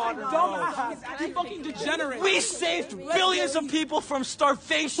invented the modern world. You fucking degenerate. We saved billions of people from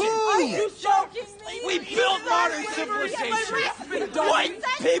starvation. Are you joking me? We built modern civilization. White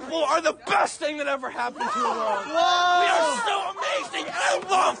people are the best thing that ever happened to the world. We are so amazing, and I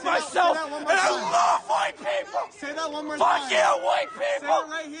love myself, and I love white people. Say that one more time. Fuck yeah, white Say people. it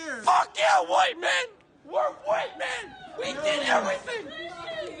right here. Fuck yeah, white men. We're white men. We did everything.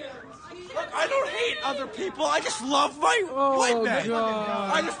 Look, I don't hate other people. I just love white men.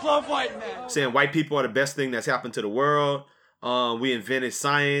 I just love white men. Saying white people are the best thing that's happened to the world. We invented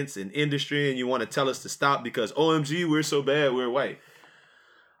science and industry, and you want to tell us to stop because OMG, we're so bad, we're white.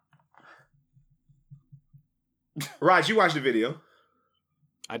 Raj, you watched the video.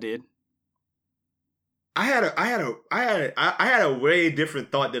 I did. I had a way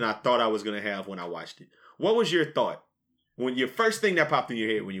different thought than I thought I was gonna have when I watched it. What was your thought when your first thing that popped in your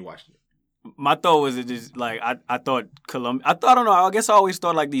head when you watched it? My thought was it just like I thought Columbia. I don't know. I guess I always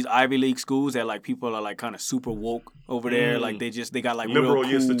thought like these Ivy League schools that like people are like kind of super woke over there. Like they got like liberal real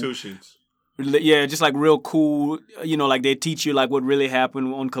cool, institutions. Yeah, just like real cool. You know, like they teach you like what really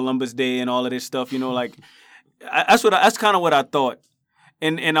happened on Columbus Day and all of this stuff. You know, like that's kind of what I thought.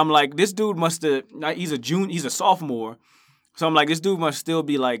 And I'm like, this dude must have. He's a sophomore. So I'm like, this dude must still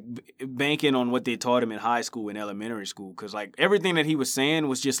be like banking on what they taught him in high school and elementary school, because like everything that he was saying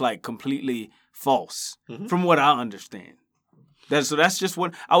was just like completely false from what I understand. That's just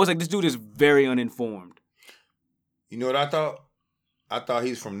what I was like. This dude is very uninformed. You know what I thought? I thought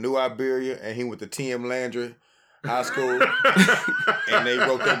he's from New Iberia and he went to T.M. Landry High School and they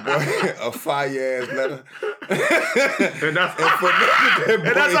wrote that boy a fire ass letter. and that's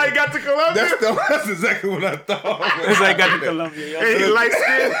how he got to Columbia. That's exactly what I thought. That's how he got to Columbia. And he light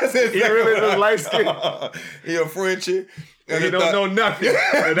skinned. He really was light skinned. He a Frenchie. And he don't know nothing.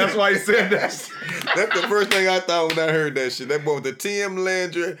 And that's why he said that. That's the first thing I thought when I heard that shit. That boy with the T.M.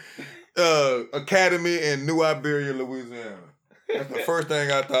 Landry Academy in New Iberia, Louisiana. That's the first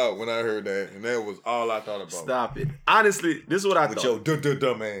thing I thought when I heard that. And that was all I thought about. Stop it. Honestly, this is what I thought. With your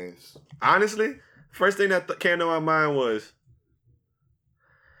dumb ass. Honestly, first thing that came to my mind was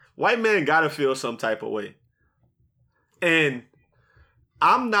white men gotta feel some type of way. And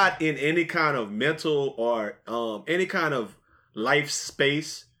I'm not in any kind of mental or any kind of life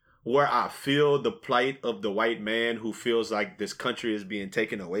space where I feel the plight of the white man who feels like this country is being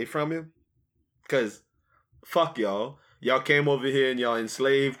taken away from him. Because fuck y'all. Y'all came over here and y'all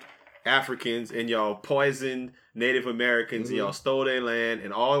enslaved Africans and y'all poisoned Native Americans and y'all stole their land,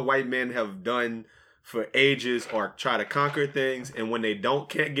 and all white men have done for ages or try to conquer things, and when they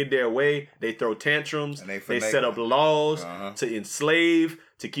can't get their way, they throw tantrums. And they set up laws to enslave,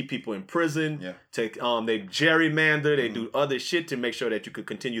 to keep people in prison, they gerrymander, they do other shit to make sure that you could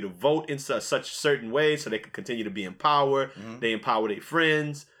continue to vote in such certain ways so they could continue to be in power. They empower their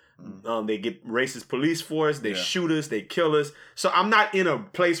friends. They get racist police force. They shoot us. They kill us. So I'm not in a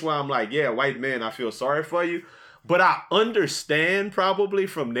place where I'm like, yeah, white man, I feel sorry for you. But I understand probably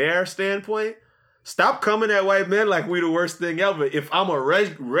from their standpoint. Stop coming at white men like we the worst thing ever. If I'm a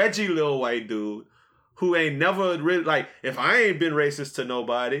Reggie little white dude who ain't never really, like, if I ain't been racist to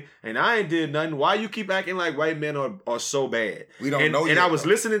nobody and I ain't did nothing, why you keep acting like white men are so bad? We don't know yet. And I was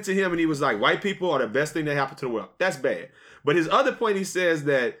listening to him and he was like, white people are the best thing that happened to the world. That's bad. But his other point, he says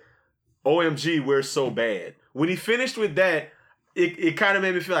that OMG, we're so bad. When he finished with that, it kind of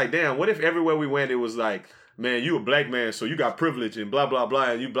made me feel like, damn, what if everywhere we went, it was like, man, you a black man, so you got privilege and blah, blah,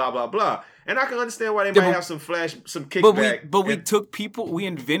 blah, and you blah, blah, blah. And I can understand why they might have some kickback. But we took people, we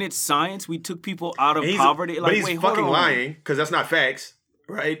invented science, we took people out of poverty. But he's fucking lying, because that's not facts.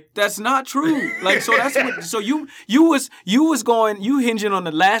 Right? That's not true. Like, so that's what, so you hinging on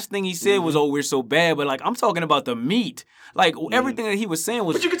the last thing he said was, oh, we're so bad, but like, I'm talking about the meat. Like, everything that he was saying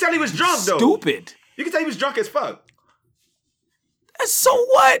was But you can tell he was drunk, though. Stupid. You can tell he was drunk as fuck. So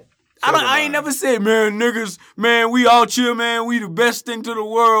what? I ain't never said, man, niggas, man, we out here, man, we the best thing to the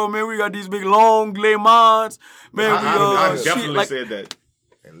world, man, we got these big long Le Mans, man, I've definitely said that.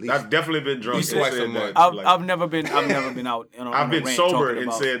 I've definitely been drunk. I've never been out. I've been sober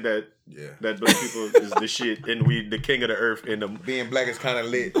and said that that black people is the shit and we the king of the earth. And being black is kind of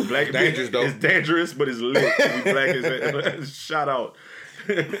lit. Black it's dangerous though. It's dangerous, but it's lit. We black is shout out.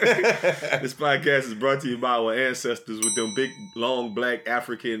 This podcast is brought to you by our ancestors with them big, long, black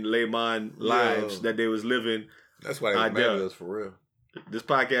African Le Mans lives that they was living. That's why they was mad at us for real. This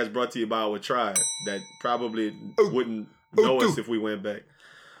podcast brought to you by our tribe that probably wouldn't know us if we went back.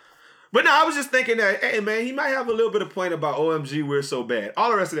 But no, I was just thinking that, hey man, he might have a little bit of point about OMG, we're so bad.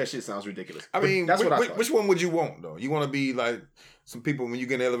 All the rest of that shit sounds ridiculous. I mean, that's what I thought. Which one would you want though? You want to be like some people when you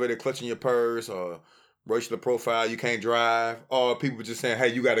get in the elevator clutching your purse or racial profile, you can't drive, or people just saying,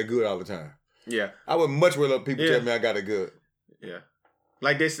 hey, you got it good all the time. Yeah. I would much rather people tell me I got it good. Yeah.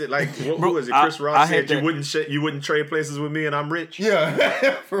 Like they said, like who was it? Chris Rock said you wouldn't trade places with me and I'm rich.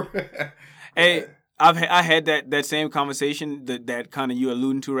 Yeah. Hey, I had that same conversation that kind of you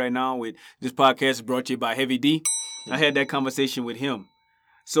alluding to right now with this podcast is brought to you by Heavy D. I had that conversation with him.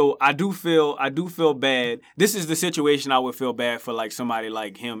 So I do feel bad. This is the situation I would feel bad for like somebody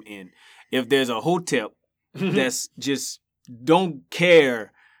like him in. If there's a hotep that's just don't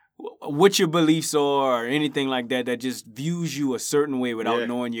care what your beliefs are or anything like that just views you a certain way without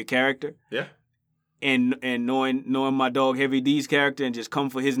knowing your character. Yeah. And knowing my dog Heavy D's character and just come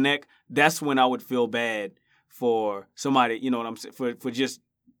for his neck, that's when I would feel bad for somebody, you know what I'm saying, for just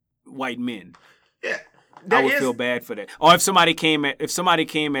white men. Yeah. I would feel bad for that. Or if somebody came at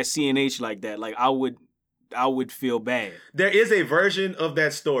CNH like that, like I would feel bad. There is a version of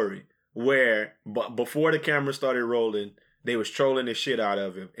that story where before the camera started rolling, they was trolling the shit out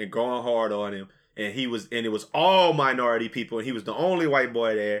of him and going hard on him, and it was all minority people, and he was the only white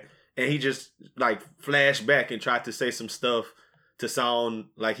boy there, and he just like flashed back and tried to say some stuff to sound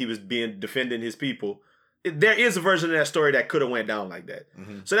like he was defending his people. There is a version of that story that could have went down like that.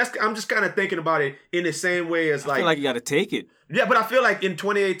 Mm-hmm. So I'm just kind of thinking about it in the same way as like... I feel like you got to take it. Yeah, but I feel like in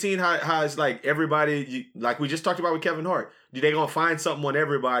 2018, how it's like everybody, like we just talked about with Kevin Hart, they going to find something on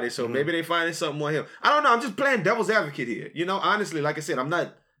everybody, so maybe they finding something on him. I don't know, I'm just playing devil's advocate here. You know, honestly, like I said,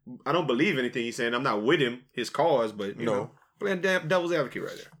 I don't believe anything he's saying. I'm not with him, his cause, but, you know, playing devil's advocate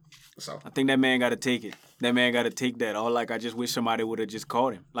right there. So I think that man got to take it. That man got to take that. Or like I just wish somebody would have just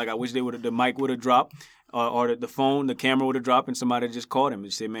called him. Like I wish the mic would have dropped or the phone, the camera would have dropped and somebody just called him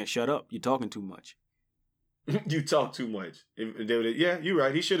and say, man, shut up. You're talking too much. You talk too much. Yeah, you're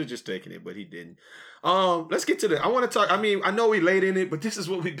right. He should have just taken it, but he didn't. Let's get to I want to talk. I mean, I know we late in it, but this is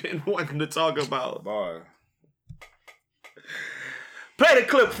what we've been wanting to talk about. Boy. Play the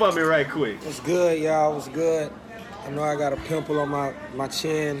clip for me right quick. What's good, y'all? What's good? I know I got a pimple on my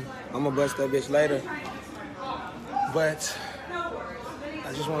chin. I'm going to bust that bitch later. But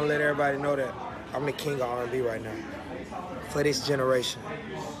I just want to let everybody know that I'm the king of R&B right now. For this generation.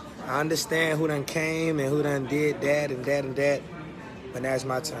 I understand who done came and who done did that and that and that. But now it's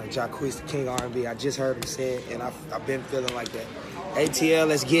my turn. Jacquees, the king of R&B. I just heard him say it, and I've been feeling like that. ATL,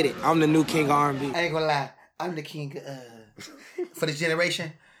 let's get it. I'm the new king of R&B. I ain't gonna lie. I'm the king for this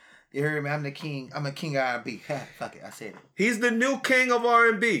generation. You heard me? I'm the king. I'm a king of R&B. Fuck it. I said it. He's the new king of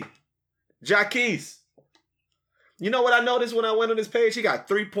R&B. Jacquees. You know what I noticed when I went on his page? He got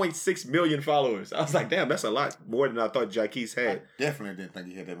 3.6 million followers. I was like, damn, that's a lot more than I thought Jacquees had. I definitely didn't think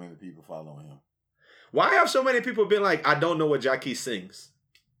he had that many people following him. Why have so many people been like, I don't know what Jacquees sings?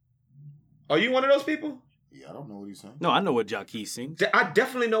 Are you one of those people? Yeah, I don't know what he's saying. No, I know what Jacquees sings. I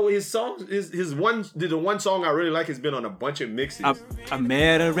definitely know his songs. The one song I really like has been on a bunch of mixes. I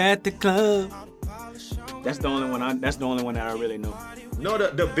met her at the club. That's the only one. That's the only one that I really know. No,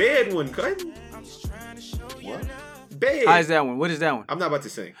 the bed one, cut. What? Bed. How's that one? What is that one? I'm not about to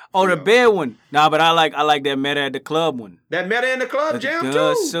sing. Oh, the bed one. Nah, but I like that Meta at the club one. That Meta in the club jam too.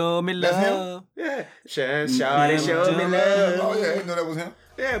 Just show me love. Yeah. Show me love. Oh yeah, I didn't know that was him.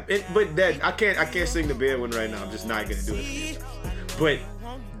 Yeah, but that I can't sing the bed one right now. I'm just not gonna do it. But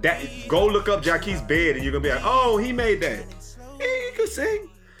go look up Jacquees' bed and you're gonna be like, oh, he made that. Yeah, he could sing.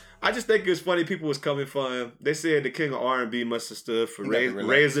 I just think it's funny people was coming for him. They said the king of R&B must have stood for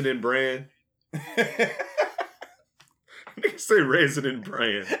Raisin and Bran. They say Raisin and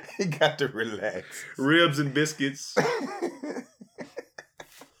Bran. He got to relax. Ribs and biscuits.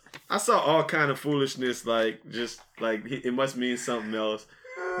 I saw all kind of foolishness, like it must mean something else.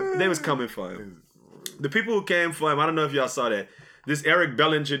 They was coming for him. The people who came for him, I don't know if y'all saw that. This Eric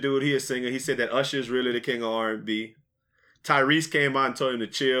Bellinger dude, he a singer. He said that Usher's really the king of R&B. Tyrese came out and told him to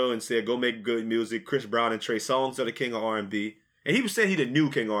chill and said, go make good music. Chris Brown and Trey Songz are the king of R&B. And he was saying he the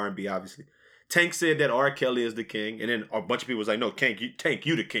new king of R&B, obviously. Tank said that R. Kelly is the king. And then a bunch of people was like, no, Tank,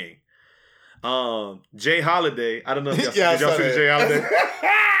 you the king. Jay Holiday. I don't know if y'all, did y'all see the Jay Holiday?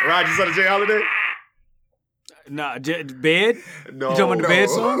 Rod, you saw the Jay Holiday? Nah, bed? No. You talking about the bed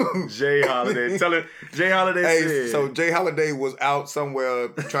song? Jay Holiday. Tell it. Jay Holiday said. So Jay Holiday was out somewhere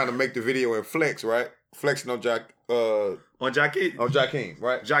trying to make the video in Flex, right? Flexing on on Jacquees. On Jacquees,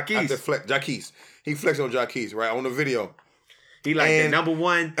 right? Jacquees. Jacquees. He flexed on Jacquees, right? On the video. He like And, the number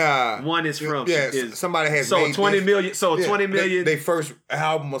one. One is from. Is, somebody has sold made 20 this. million. Sold Yeah, 20 million. They first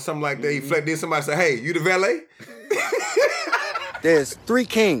album or something like that. Then somebody said, "Hey, you the valet?" There's 3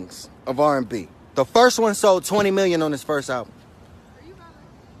 kings of R&B. The first one sold 20 million on his first album.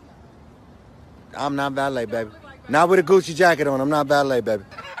 I'm not valet, baby. Not with a Gucci jacket on. I'm not valet, baby.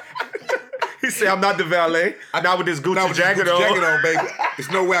 He said, "I'm not the valet. I'm not with this Gucci jacket on, baby. There's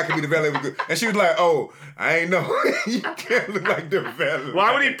no way I can be the valet with Gucci." And she was like, "Oh, I ain't know. You can't look like the valet."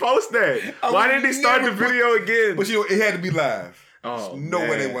 Why would he post that? Why didn't he start the video again? But it had to be live. Oh, no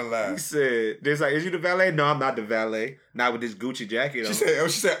way they went He live. said, "There's like, is you the valet? No, I'm not the valet. Not with this Gucci jacket on."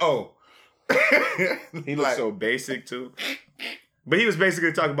 She said, "Oh." He looked so basic too. But he was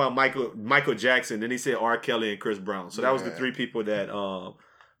basically talking about Michael Jackson. Then he said R. Kelly and Chris Brown. So that was the 3 people that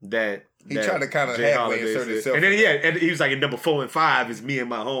he tried to kind of Jay halfway Holiday insert said. himself. And then and he was like, in number 4 and 5 is me and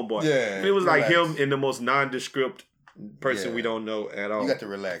my homeboy. Yeah, and it was like relax. him and the most nondescript person we don't know at all. You got to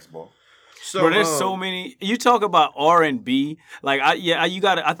relax, boy. So, Bro, there's so many. You talk about R&B, like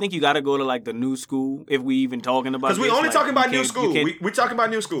I think you gotta go to like the new school if we even talking about. because we this. only Like, talking about you new can't- school. you can't- We talking about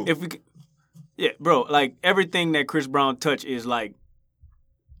new school. If we, yeah, bro, like everything that Chris Brown touched is like,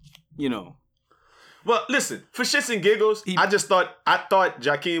 you know. Well, listen, for shits and giggles, I thought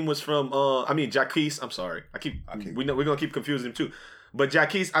Jakeem was from Jacquees. I'm sorry. We're gonna keep confusing him too. But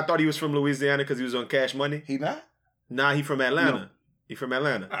Jacquees, I thought he was from Louisiana because he was on Cash Money. He not? Nah, he from Atlanta. No. He from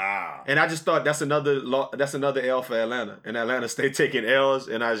Atlanta. And I just thought that's another L for Atlanta. And Atlanta stay taking L's,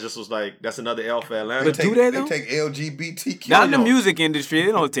 and I just was like, that's another L for Atlanta. But do they though? They take LGBTQ. Not in the music industry.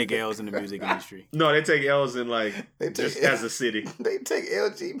 They don't take L's in the music industry. No, they take L's in like just as a city. They take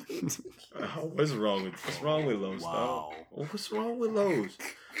LGBT. What's wrong with Lowe's? Wow. What's wrong with Lowe's?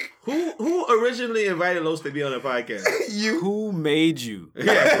 Who originally invited Lowe's to be on the podcast? You. Who made you?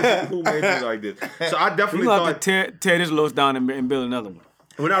 Yeah, who made you like this? So I definitely You have thought to tear this Lowe's down and build another one.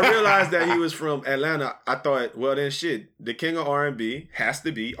 when I realized that he was from Atlanta, I thought, well then shit, the king of R&B has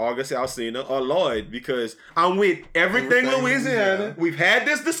to be August Alsina or Lloyd because I'm with everything Louisiana. We've had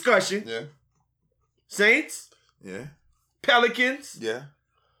this discussion. Yeah. Saints. Yeah. Pelicans. Yeah.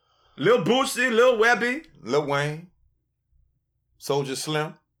 Lil Boosie, Lil Webby. Lil Wayne. Soldier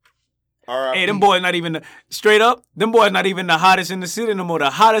Slim. R.I.P. Hey, them boys not even straight up. Them boys not even the hottest in the city no more. The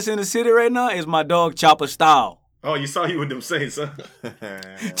hottest in the city right now is my dog Chopper Style. Oh, you saw you with them Saints, huh?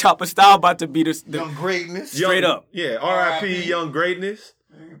 Chopper Style about to be the Young Greatness. straight up. Yeah, R.I.P. Young Greatness.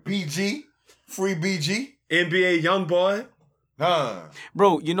 BG. Free BG. NBA Young Boy.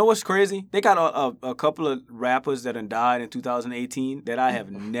 Bro, you know what's crazy? They got a couple of rappers that died in 2018 that I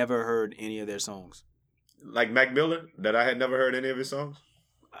have never heard any of their songs. Like Mac Miller, that I had never heard any of his songs.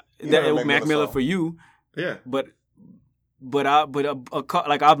 Mac Miller for you. Yeah. But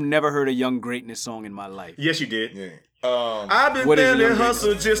I've never heard a Young Greatness song in my life. Yes, you did. Yeah. I've been What is feeling Young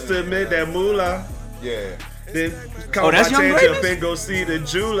hustle just to make that moolah. Yeah. Then call that's my Young change up Greatness? and go see the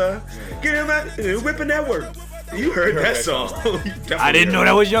jeweler. Get him out, whipping that work. You heard that song. I didn't know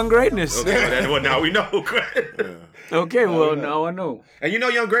that was Young Greatness. Okay, well, now we know. Okay, well, now I know. And you know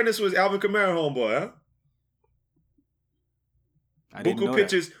Young Greatness was Alvin Kamara homeboy, huh? I didn't Buku know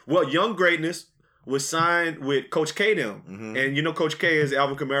Pictures. Well, Young Greatness was signed with Coach K them. And you know Coach K is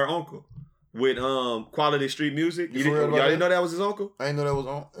Alvin Kamara uncle. With Quality Street Music. Y'all didn't know that was his uncle? I didn't know that was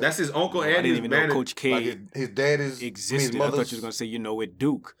on. That's his uncle that. and I didn't his even manager. know Coach K Like his dad is existed. his I mother's. thought you was going to say, with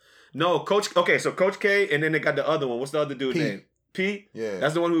Duke. No, Coach. Okay, so Coach K, and then they got the other one. What's the other dude's P. name? P. Yeah.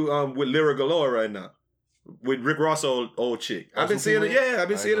 That's the one who with Lyra Galore right now, with Rick Ross old chick. I've been That's seeing who it. P was? Yeah, I've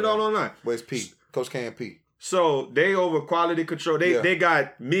been I seeing ain't it know all that. online. Where's P? Coach K and P. So they over quality control. They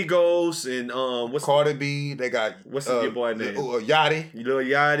got Migos and what's Cardi B. They got your boy name? Yachty. Lil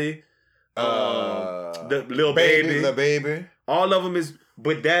Yachty. The Lil Baby. Lil Baby. All of them is,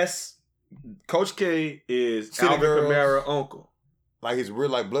 but that's Coach K is City Alvin Girls. Kamara uncle. Like he's real,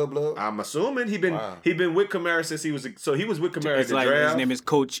 like blood. I'm assuming he been with Kamara since he was with Kamara It's at the like draft. his name is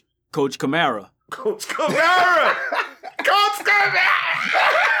Coach Kamara. Coach Kamara. Coach Kamara.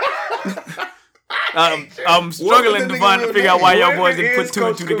 I'm struggling to figure out why y'all boys didn't put two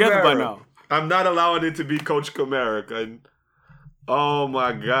and two together by now. I'm not allowing it to be Coach Kamara. Oh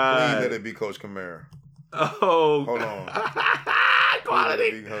my God. Please let it be Coach Kamara. Oh. Hold on.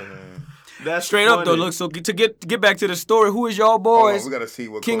 Quality. That's straight funny. up though. Look, so to get back to the story, who is y'all boys? We gotta see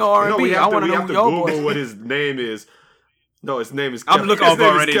what King Coach of R&B. I want to know who y'all Google boys. what his name is. No, his name is. I'm looking. I've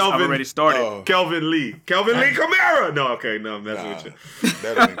already started. Oh. Kelvin Lee. Kelvin Lee Kamara. No, okay, no, I'm messing with you.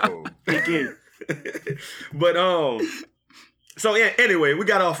 That'd be cool. But so yeah. Anyway, we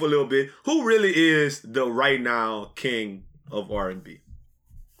got off a little bit. Who really is the right now king of R&B?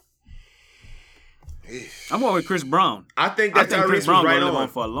 I'm going with Chris Brown. I think that Tyrese Chris was Brown right gonna live on. on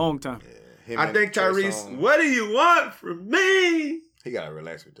for a long time. I think Tyrese, what do you want from me? He gotta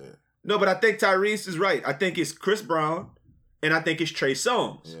relax with that. No, but I think Tyrese is right. I think it's Chris Brown, and I think it's Trey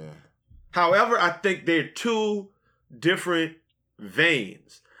Songz. Yeah. However, I think they're two different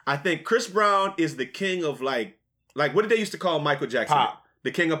veins. I think Chris Brown is the king of like what did they used to call Michael Jackson? Pop.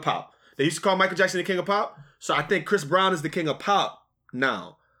 The king of pop. They used to call Michael Jackson the king of pop. So I think Chris Brown is the king of pop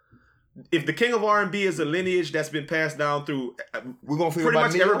now. If the king of R&B is a lineage that's been passed down through, we're gonna feel pretty about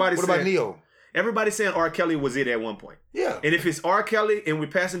much Neo? everybody. What about Neo? Everybody's saying R. Kelly was it at one point. Yeah. And if it's R. Kelly and we're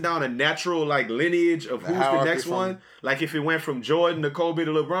passing down a natural like lineage of who's the next one, like if it went from Jordan to Kobe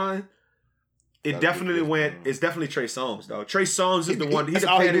to LeBron, it definitely went. It's definitely Trey Songz, though. Trey Songz is the one. He's a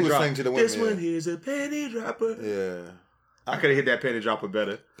penny dropper. This one here's a penny dropper. Yeah. I could have hit that penny dropper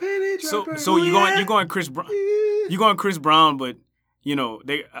better. Penny dropper. So you're going Chris Brown. You're going Chris Brown, but you know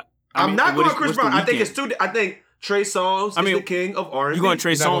they. I'm not going Chris Brown. I think it's too. I think Trey Songz is the king of R&B. You're going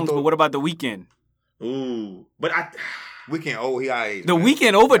Trey Songz, but what about The Weeknd? Ooh, but Weeknd. Oh, he alright. The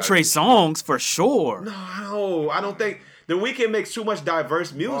Weeknd over Trey Songz for sure. No, I don't think The Weeknd makes too much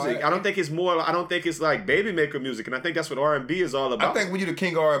diverse music. I don't think it's more. I don't think it's like baby maker music, and I think that's what R&B is all about. I think when you're the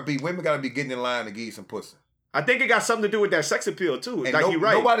king of R&B, women gotta be getting in line to give you some pussy. I think it got something to do with that sex appeal too. And like you're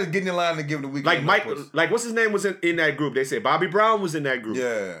right. Nobody's getting in line to give The Weeknd like Mike, pussy. like what's his name was in that group. They said Bobby Brown was in that group.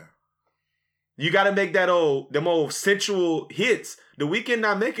 Yeah. You got to make them old sensual hits. The Weeknd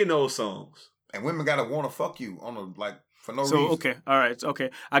not making those songs. And women gotta want to fuck you on for no reason. So okay, all right, okay.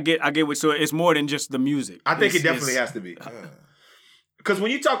 I get what. So it's more than just the music. I think it definitely has to be. Because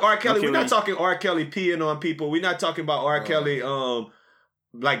when you talk R. Kelly, we're not talking R. Kelly peeing on people. We're not talking about R. Kelly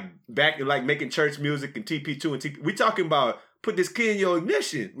like making church music and TP2 and TP. We talking about put this key in your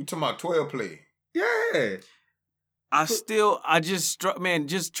ignition. We talking about 12 play. Yeah. Just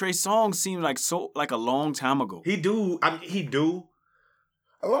Trey Songz seemed like a long time ago. He do.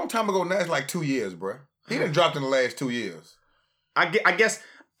 A long time ago now, it's like 2 years, bro. He done dropped in the last 2 years. I guess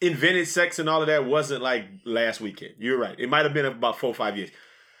Invented Sex and all of that wasn't like last weekend. You're right. It might have been about 4 or 5 years.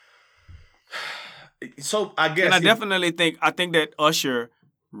 So I guess, and I think that Usher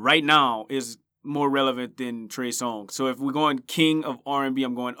right now is more relevant than Trey Songz. So if we're going king of R&B,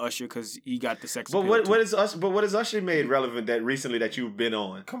 I'm going Usher because he got the sex. But what is Usher? But what has Usher made relevant that recently that you've been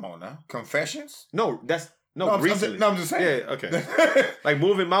on? Come on now, Confessions? No, recently. I'm just saying. Yeah, okay. Like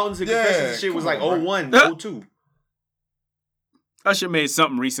Moving Mountains and Confessions and shit was like 01, 02. Usher made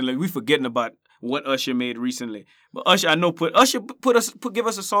something recently. We forgetting about what Usher made recently. But Usher, I know give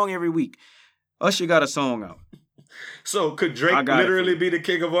us a song every week. Usher got a song out. So could Drake literally be the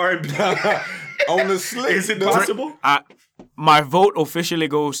king of R&B? On the slick. Is it possible? My vote officially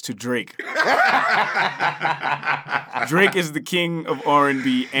goes to Drake. Drake is the king of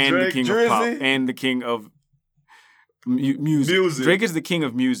R&B and the king of pop and the king of music. Drake is the king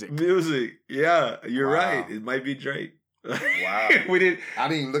of music. Music. Yeah, you're right. It might be Drake. Wow. I didn't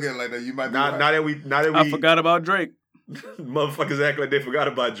even look at it like that. You might be right. Now that we I forgot about Drake. Motherfuckers act like they forgot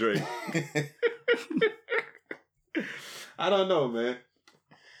about Drake. I don't know, man.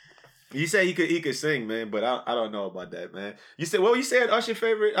 You say he could sing, man, but I don't know about that, man. You said Usher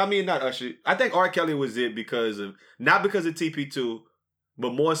favorite? I mean, not Usher. I think R. Kelly was it not because of TP2,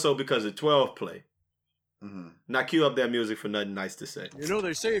 but more so because of 12 play. Mm-hmm. Now cue up that music for nothing nice to say. You know,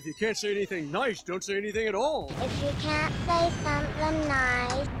 they say if you can't say anything nice, don't say anything at all. If you can't say something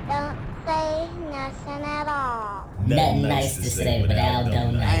nice, don't say nothing at all. Nothing nice to say, but Al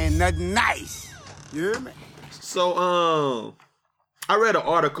don't nice. Ain't nothing nice. You hear me? So, I read an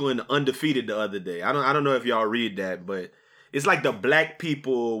article in Undefeated the other day. I don't know if y'all read that, but it's like the Black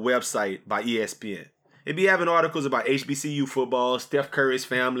People website by ESPN. It be having articles about HBCU football, Steph Curry's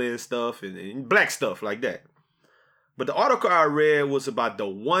family and stuff, and black stuff like that. But the article I read was about the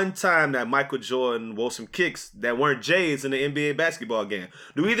one time that Michael Jordan wore some kicks that weren't J's in the NBA basketball game.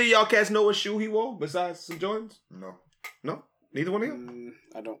 Do either of y'all cats know what shoe he wore besides some Jordans? No. No? Neither one of you?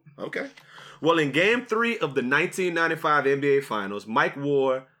 I don't. Okay. Well, in Game 3 of the 1995 NBA Finals, Mike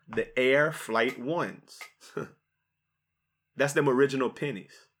wore the Air Flight 1s. That's them original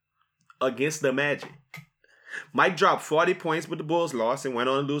pennies. Against the Magic. Mike dropped 40 points, but the Bulls lost and went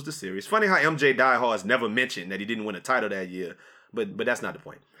on to lose the series. Funny how MJ Diehards never mentioned that he didn't win a title that year, but that's not the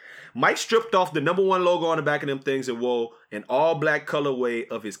point. Mike stripped off the number 1 logo on the back of them things and wore an all-black colorway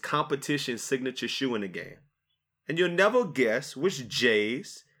of his competition signature shoe in the game. And you'll never guess which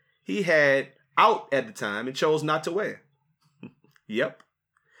J's he had out at the time and chose not to wear. Yep.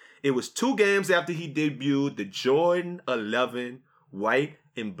 It was 2 games after he debuted the Jordan 11 white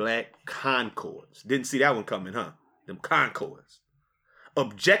and black Concords. Didn't see that one coming, huh? Them Concords.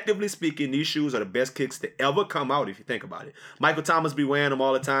 Objectively speaking, these shoes are the best kicks to ever come out if you think about it. Michael Thomas be wearing them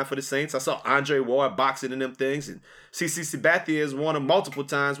all the time for the Saints. I saw Andre Ward boxing in them things, and CC Sabathia has worn them multiple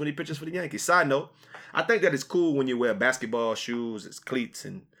times when he pitches for the Yankees. Side note, I think that it's cool when you wear basketball shoes, it's cleats,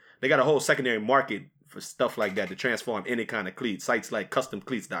 and they got a whole secondary market for stuff like that to transform any kind of cleat. Sites like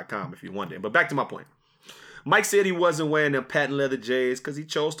customcleats.com if you're wondering. But back to my point. Mike said he wasn't wearing them patent leather J's because he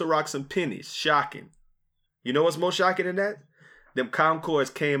chose to rock some pennies. Shocking. You know what's more shocking than that? Them Concords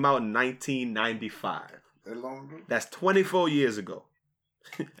came out in 1995. That long ago? That's 24 years ago.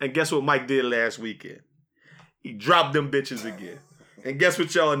 And guess what Mike did last weekend? He dropped them bitches again. And guess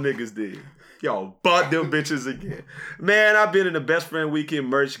what y'all niggas did? Y'all bought them bitches again. Man, I've been in the Best Friend Weekend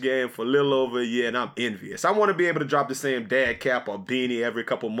merch game for a little over a year, and I'm envious. I want to be able to drop the same dad cap or beanie every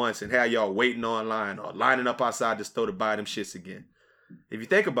couple months and have y'all waiting online or lining up outside the store to buy them shits again. If you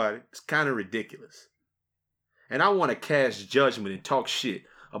think about it, it's kind of ridiculous. And I want to cast judgment and talk shit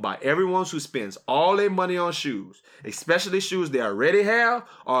about everyone who spends all their money on shoes, especially shoes they already have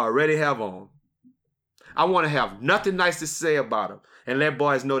or already have on. I want to have nothing nice to say about them and let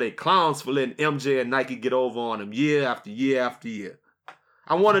boys know they clowns for letting MJ and Nike get over on them year after year after year.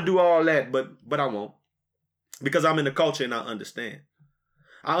 I want to do all that, but I won't. Because I'm in the culture and I understand.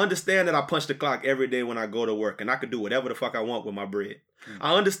 I understand that I punch the clock every day when I go to work and I can do whatever the fuck I want with my bread.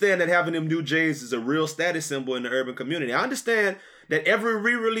 I understand that having them new J's is a real status symbol in the urban community. I understand that every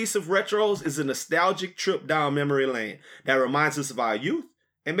re-release of retros is a nostalgic trip down memory lane that reminds us of our youth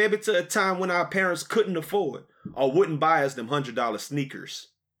and maybe to a time when our parents couldn't afford or wouldn't buy us them $100 sneakers.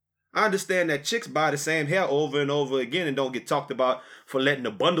 I understand that chicks buy the same hair over and over again and don't get talked about for letting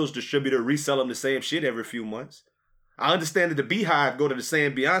the bundles distributor resell them the same shit every few months. I understand that the Beehive go to the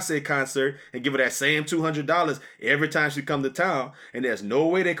same Beyonce concert and give her that same $200 every time she come to town, and there's no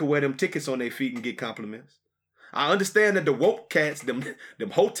way they could wear them tickets on their feet and get compliments. I understand that the woke cats, them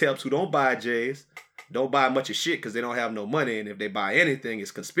hoteps who don't buy J's, don't buy much of shit because they don't have no money, and if they buy anything,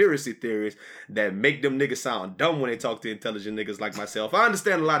 it's conspiracy theories that make them niggas sound dumb when they talk to intelligent niggas like myself. I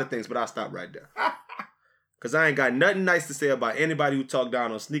understand a lot of things, but I'll stop right there. Because I ain't got nothing nice to say about anybody who talk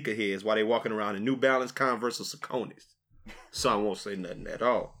down on sneakerheads while they walking around in New Balance, Converse, or Saucony's. So I won't say nothing at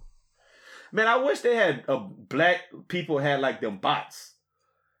all. Man, I wish they had black people had like them bots.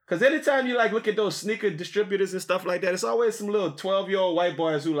 Because anytime you like look at those sneaker distributors and stuff like that, it's always some little 12-year-old white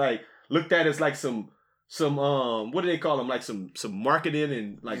boys who like looked at as like some what do they call them? Like some marketing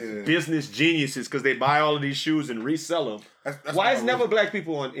and like business geniuses because they buy all of these shoes and resell them. That's why is never black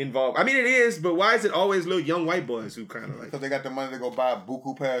people involved? I mean, it is, but why is it always little young white boys who kind of like... Because they got the money to go buy a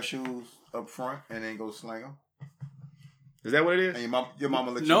buku pair of shoes up front and then go slang them. Is that what it is? And your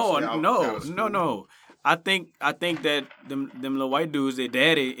mama let you No. I think that them little white dudes, their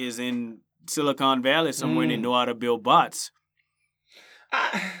daddy is in Silicon Valley somewhere and they know how to build bots.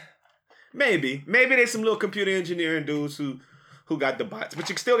 Maybe there's some little computer engineering dudes who got the bots, but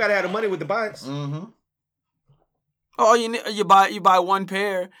you still gotta have the money with the bots. Mm-hmm. Oh, you buy one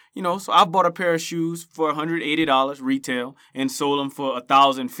pair, So I bought a pair of shoes for $180 retail and sold them for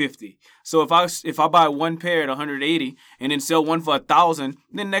 $1,050. So if I buy one pair at $180 and then sell one for $1,000,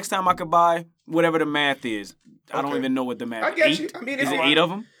 then next time I could buy whatever the math is. Okay. I don't even know what the math is. I guess you. I mean, is it 8 of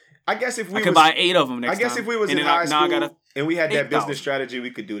them? I guess if we could buy 8 of them next time. I guess if we was in high school and we had that business strategy, we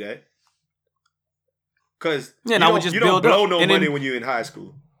could do that. Because you don't blow no money when you're in high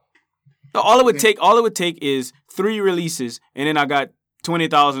school. All it would take is 3 releases, and then I got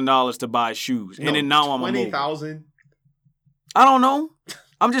 $20,000 to buy shoes, and then now I'm $20,000. I don't know.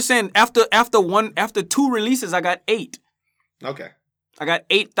 I'm just saying after 2 releases, I got 8. Okay. I got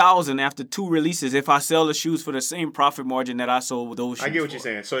 8,000 after 2 releases if I sell the shoes for the same profit margin that I sold those shoes. I get what you're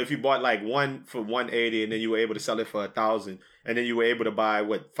saying. So if you bought like one for $180 and then you were able to sell it for $1,000, and then you were able to buy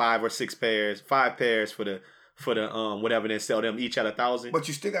 5 pairs for the whatever, then sell them each at $1,000. But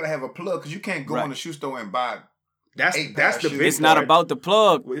you still gotta have a plug because you can't go in the shoe store and buy. That's the big It's not about the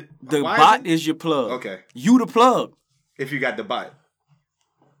plug. The bot is your plug. Okay. You the plug. If you got the bot.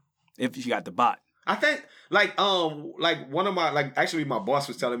 I think one of my actually my boss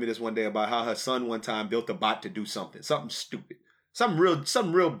was telling me this one day about how her son one time built a bot to do something stupid. Something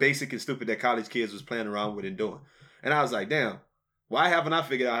real basic and stupid that college kids was playing around with and doing. And I was like, damn, why haven't I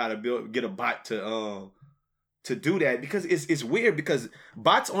figured out how to get a bot to do that? Because it's weird because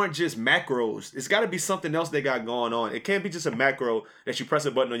bots aren't just macros. It's got to be something else they got going on. It can't be just a macro that you press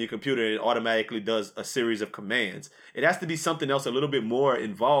a button on your computer and it automatically does a series of commands. It has to be something else a little bit more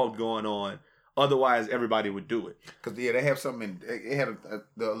involved going on. Otherwise, everybody would do it. Because they have something. They had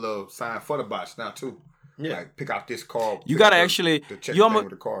the little sign for the bots now too. Yeah. Like pick out this car. You gotta actually, check you with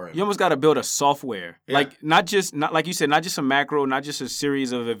the car. almost gotta build a software. Yeah. Like not like you said, not just a macro, not just a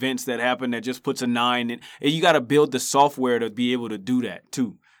series of events that happen that just puts a 9 in. And you gotta build the software to be able to do that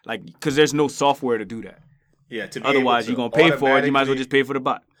too. Like, because there's no software to do that. Yeah. To be otherwise, you're gonna pay for it. You might as well just pay for the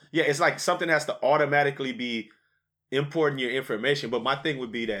bot. Yeah, it's like something has to automatically be importing your information. But my thing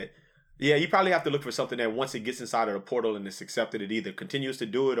would be that, yeah, you probably have to look for something that once it gets inside of the portal and it's accepted, it either continues to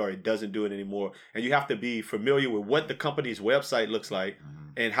do it or it doesn't do it anymore. And you have to be familiar with what the company's website looks like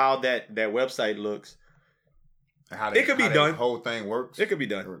and how that website looks. And how it could be done. The whole thing works. It could be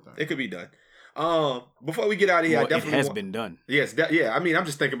done. Everything. It could be done. Before we get out of here, I definitely it has been done. Yes, yeah. I mean, I'm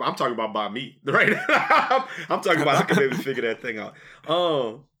talking about by me, right? I'm talking about I can maybe figure that thing out.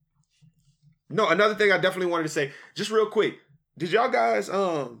 No, another thing I definitely wanted to say, just real quick. Do y'all guys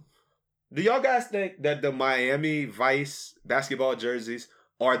think that the Miami Vice basketball jerseys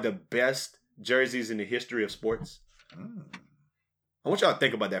are the best jerseys in the history of sports? I want y'all to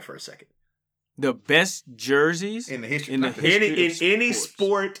think about that for a second. The best jerseys in the history in any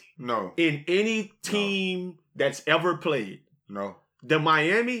sport, no, in any team that's ever played, no. The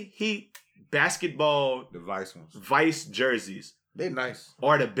Miami Heat basketball, the Vice ones, Vice jerseys, they're nice,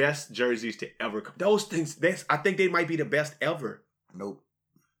 are the best jerseys to ever come. Those things, I think they might be the best ever. Nope.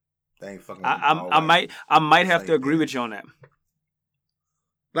 They ain't fucking. I might have to agree with you on that.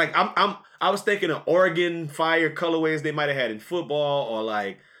 Like I was thinking of Oregon Fire colorways they might have had in football, or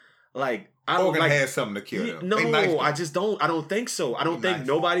like I don't Oregon like had something to kill them. No, nice, I just don't. I don't think so. I don't think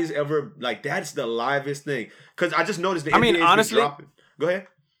nobody's ever like that's the livest thing. Because I just noticed the NBA's honestly, been dropping. Go ahead.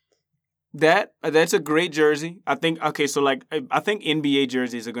 That's a great jersey. I think I think NBA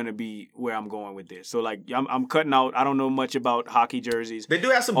jerseys are gonna be where I'm going with this. So like I'm cutting out. I don't know much about hockey jerseys. They do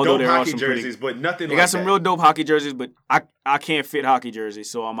have some dope hockey jerseys, but nothing. They got some real dope hockey jerseys, but I can't fit hockey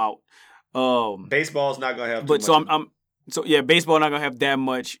jerseys, so I'm out. Baseball's not gonna have. But so baseball not gonna have that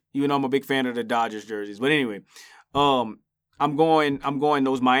much. Even though I'm a big fan of the Dodgers jerseys, but anyway, I'm going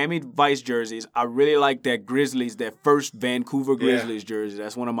those Miami Vice jerseys. I really like that that first Vancouver Grizzlies jersey.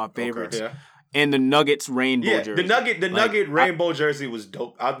 That's one of my favorites. Okay, yeah. And the Nuggets rainbow jersey. The Nugget rainbow jersey was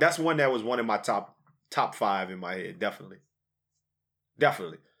dope. That's one that was one of my top 5 in my head. Definitely.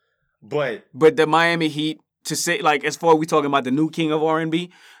 But the Miami Heat, to say like as far as we talking about the new king of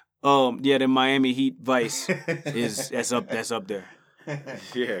R&B, the Miami Heat Vice that's up there.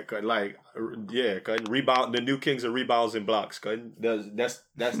 Cutting rebound. The new kings of rebounds and blocks. Cutting that's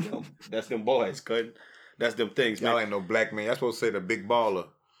them boys. Cutting that's them things. Y'all ain't no black man. I'm supposed to say the big baller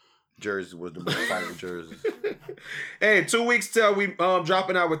jersey was the most fire jersey. Hey, 2 weeks till we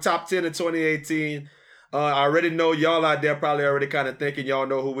dropping our top 10 of 2018. I already know y'all out there probably already kind of thinking y'all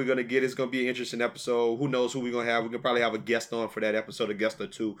know who we're gonna get. It's gonna be an interesting episode. Who knows who we're gonna have? We can probably have a guest on for that episode, a guest or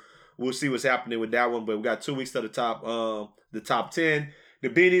two. We'll see what's happening with that one. But we got 2 weeks to the top 10. The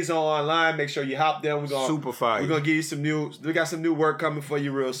beanies are online. Make sure you hop there. Super fire. We're gonna give you some new. We got some new work coming for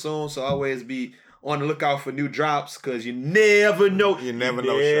you real soon. So always be on the lookout for new drops because you never know. You never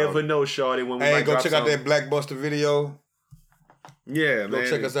know, shorty. When we go check out that Blackbuster video. Yeah, go man.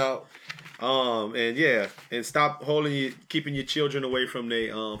 Check us out. And stop keeping your children away from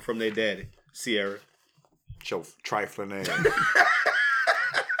their daddy, Sierra. Your trifling ass.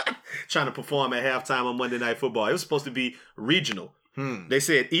 Trying to perform at halftime on Monday Night Football. It was supposed to be regional. They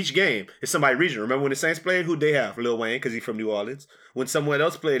said each game is somebody regional. Remember when the Saints played? Who'd they have? Lil Wayne, because he's from New Orleans. When someone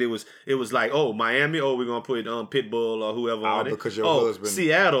else played, it was like, oh, Miami, oh, we're going to put Pitbull or whoever on it. Because your husband.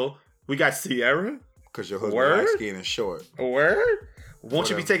 Seattle, we got Sierra. Because your husband light skin and short. Word? Won't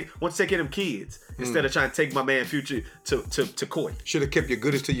you take care of them kids instead of trying to take my man Future to court? Should have kept your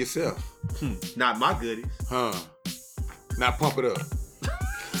goodies to yourself. Not my goodies. Now pump it up.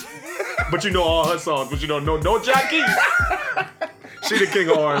 But you know all her songs, but you don't know no Jackie. She the king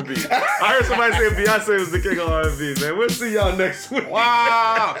of R&B. I heard somebody say Beyonce was the king of R&B, man. We'll see y'all next week.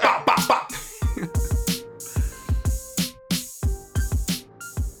 Wow.